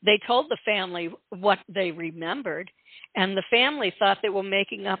they told the family what they remembered, and the family thought they were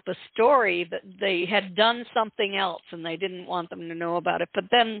making up a story, that they had done something else and they didn't want them to know about it. But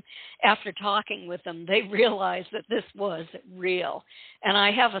then after talking with them, they realized that this was real. And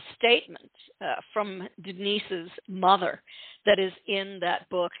I have a statement from Denise's mother that is in that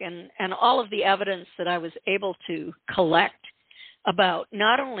book, and all of the evidence that I was able to collect about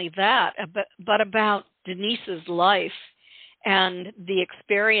not only that, but about Denise's life and the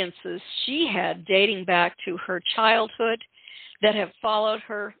experiences she had dating back to her childhood that have followed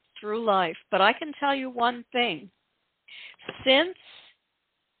her through life. But I can tell you one thing. Since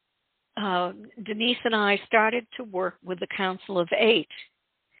Denise and I started to work with the Council of Eight,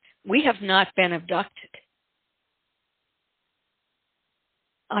 we have not been abducted.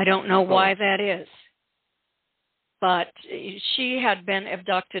 I don't know why that is. But she had been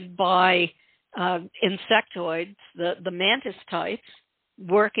abducted by insectoids, the mantis types,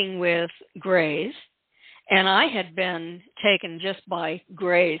 working with grays, and I had been taken just by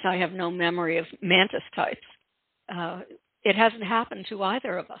grays. I have no memory of mantis types. It hasn't happened to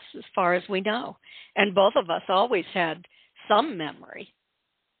either of us, as far as we know, and both of us always had some memory.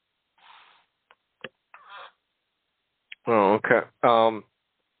 Oh, okay.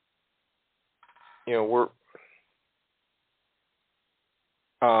 We're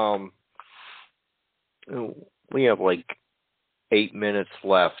we have like 8 minutes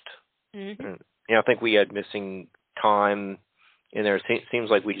left. Mm-hmm. I think we had missing time in there. It seems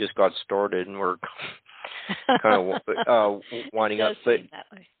like we just got started and we're kind of winding up. But that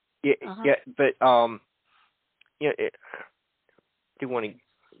way. But I do want to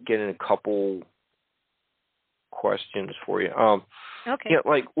get in a couple questions for you. Okay. Yeah,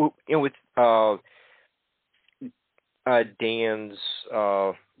 like with Dan's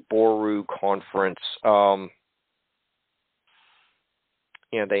Boru conference,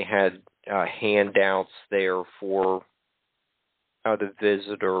 they had handouts there for the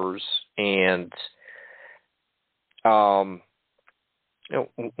visitors, and when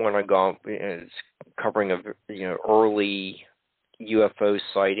I got, it's covering a early UFO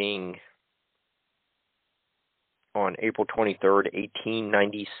sighting on April 23rd,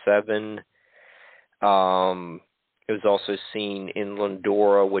 1897. It was also seen in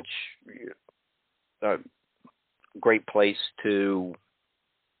Lindora, which great place to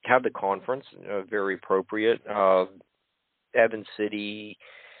have the conference, very appropriate. Evans City,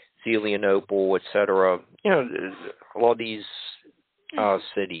 Zelienople, etc. A lot of these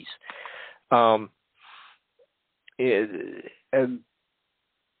cities. I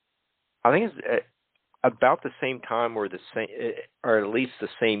think it's about the same time, or at least the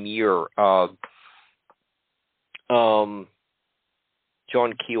same year. John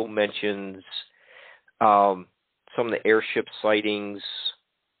Keel mentions some of the airship sightings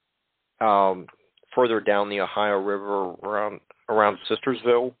further down the Ohio River around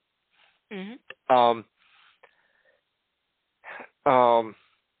Sistersville. Mm-hmm.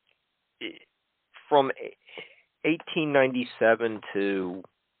 From 1897 to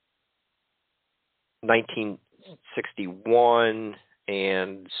 1961,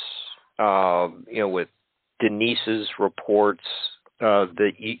 and with Denise's reports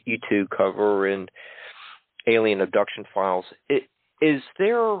that you two cover in Alien Abduction Files, is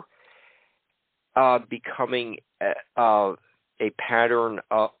there becoming a pattern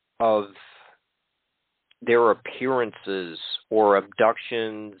of their appearances or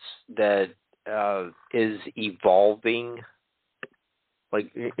abductions that is evolving?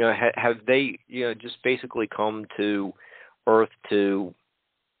 Like, have they, just basically come to Earth to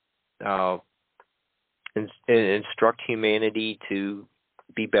instruct humanity to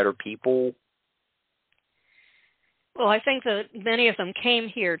be better people? Well, I think that many of them came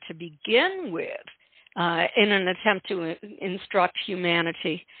here to begin with in an attempt to instruct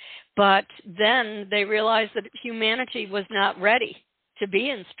humanity. But then they realized that humanity was not ready to be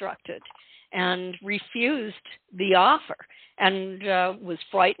instructed and refused the offer, and was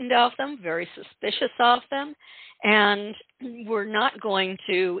frightened of them, very suspicious of them, and were not going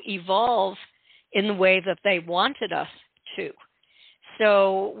to evolve in the way that they wanted us to.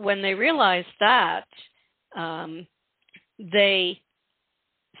 So when they realized that, they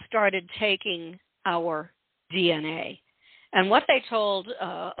started taking our DNA. And what they told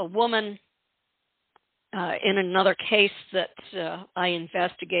a woman in another case that I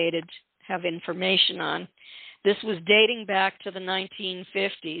investigated, have information on, this was dating back to the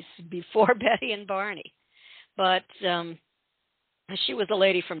 1950s, before Betty and Barney. But she was a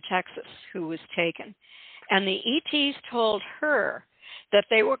lady from Texas who was taken. And the ETs told her that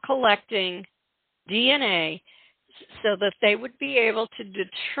they were collecting DNA so that they would be able to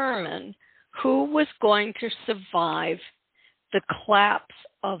determine who was going to survive the collapse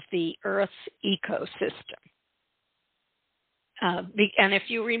of the Earth's ecosystem. And if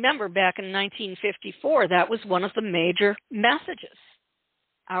you remember, back in 1954, that was one of the major messages,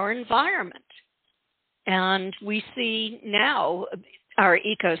 our environment. And we see now our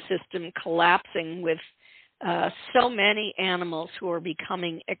ecosystem collapsing with so many animals who are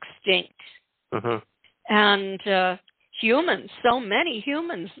becoming extinct. Uh-huh. And humans, so many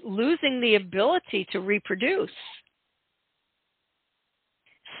humans losing the ability to reproduce.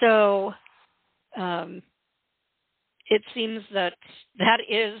 So it seems that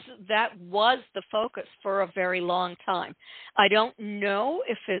was the focus for a very long time. I don't know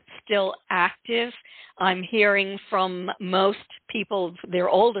if it's still active. I'm hearing from most people, they're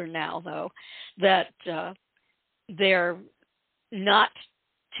older now though, that they're not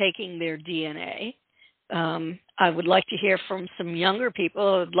taking their DNA. I would like to hear from some younger people.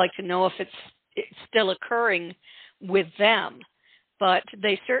 I would like to know if it's still occurring with them. But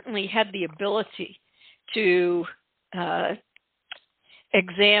they certainly had the ability to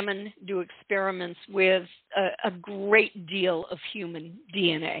examine, do experiments with a great deal of human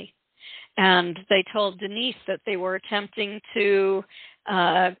DNA. And they told Denise that they were attempting to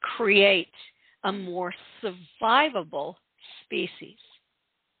create a more survivable species.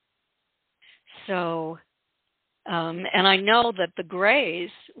 So, and I know that the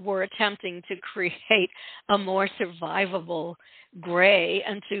Greys were attempting to create a more survivable gray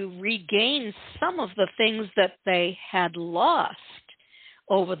and to regain some of the things that they had lost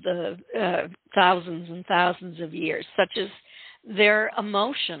over the thousands and thousands of years, such as their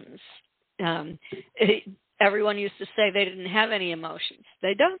emotions. Everyone used to say they didn't have any emotions.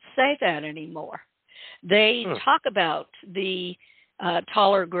 They don't say that anymore. They talk about the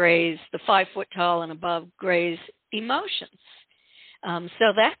taller grays, the 5 foot tall and above grays emotions.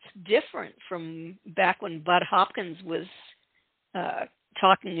 So that's different from back when Bud Hopkins was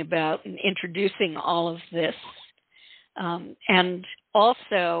talking about and introducing all of this. And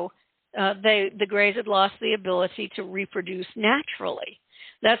also, the grays had lost the ability to reproduce naturally.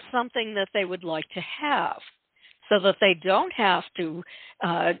 That's something that they would like to have, so that they don't have to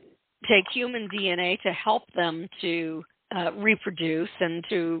take human DNA to help them to reproduce and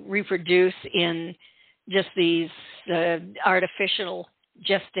to reproduce in just these artificial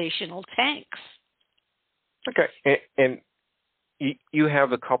gestational tanks. Okay. And you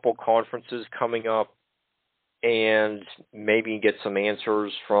have a couple conferences coming up, and maybe get some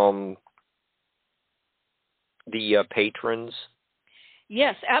answers from the patrons?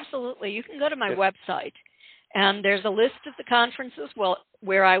 Yes, absolutely. You can go to my website, and there's a list of the conferences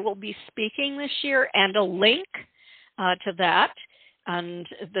where I will be speaking this year, and a link to that. And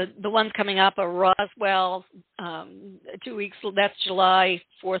the ones coming up are Roswell, 2 weeks, that's July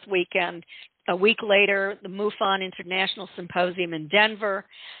 4th weekend. A week later, the MUFON International Symposium in Denver.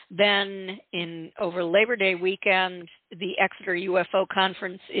 Then over Labor Day weekend, the Exeter UFO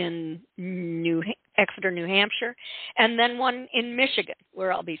Conference in Exeter, New Hampshire. And then one in Michigan,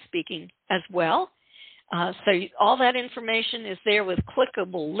 where I'll be speaking as well. So all that information is there with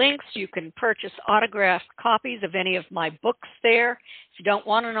clickable links. You can purchase autographed copies of any of my books there. If you don't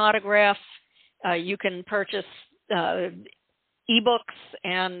want an autograph, you can purchase ebooks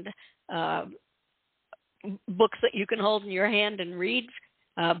and books that you can hold in your hand and read,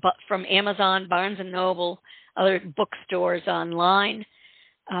 but from Amazon, Barnes & Noble, other bookstores online,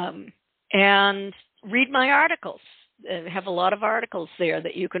 and read my articles. I have a lot of articles there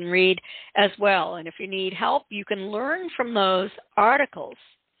that you can read as well. And if you need help, you can learn from those articles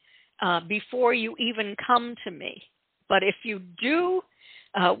before you even come to me. But if you do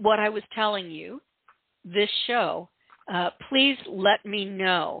what I was telling you, this show, please let me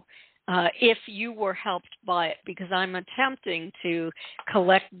know if you were helped by it, because I'm attempting to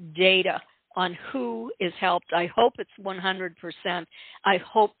collect data on who is helped. I hope it's 100%. I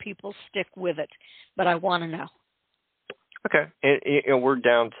hope people stick with it, but I want to know. Okay, and we're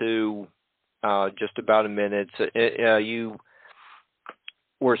down to just about a minute. So,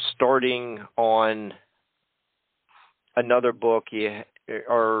 we're starting on another book.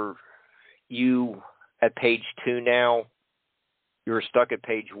 Are you at page 2 now? You were stuck at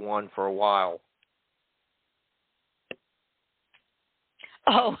page 1 for a while.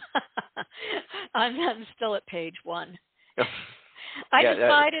 Oh, I'm still at page 1. I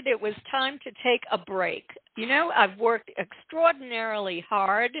decided it was time to take a break. You know, I've worked extraordinarily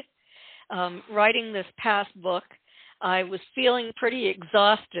hard writing this past book. I was feeling pretty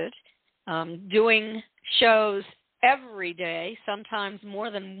exhausted, doing shows every day, sometimes more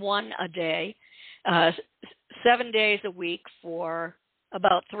than one a day, 7 days a week for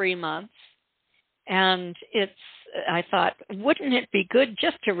about 3 months. And I thought, wouldn't it be good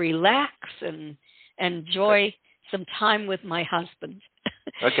just to relax and enjoy some time with my husband?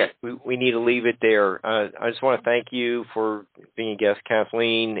 Okay, we need to leave it there. I just want to thank you for being a guest,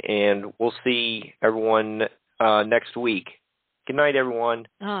 Kathleen, and we'll see everyone next week. Good night, everyone.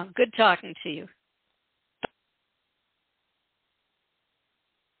 Good talking to you.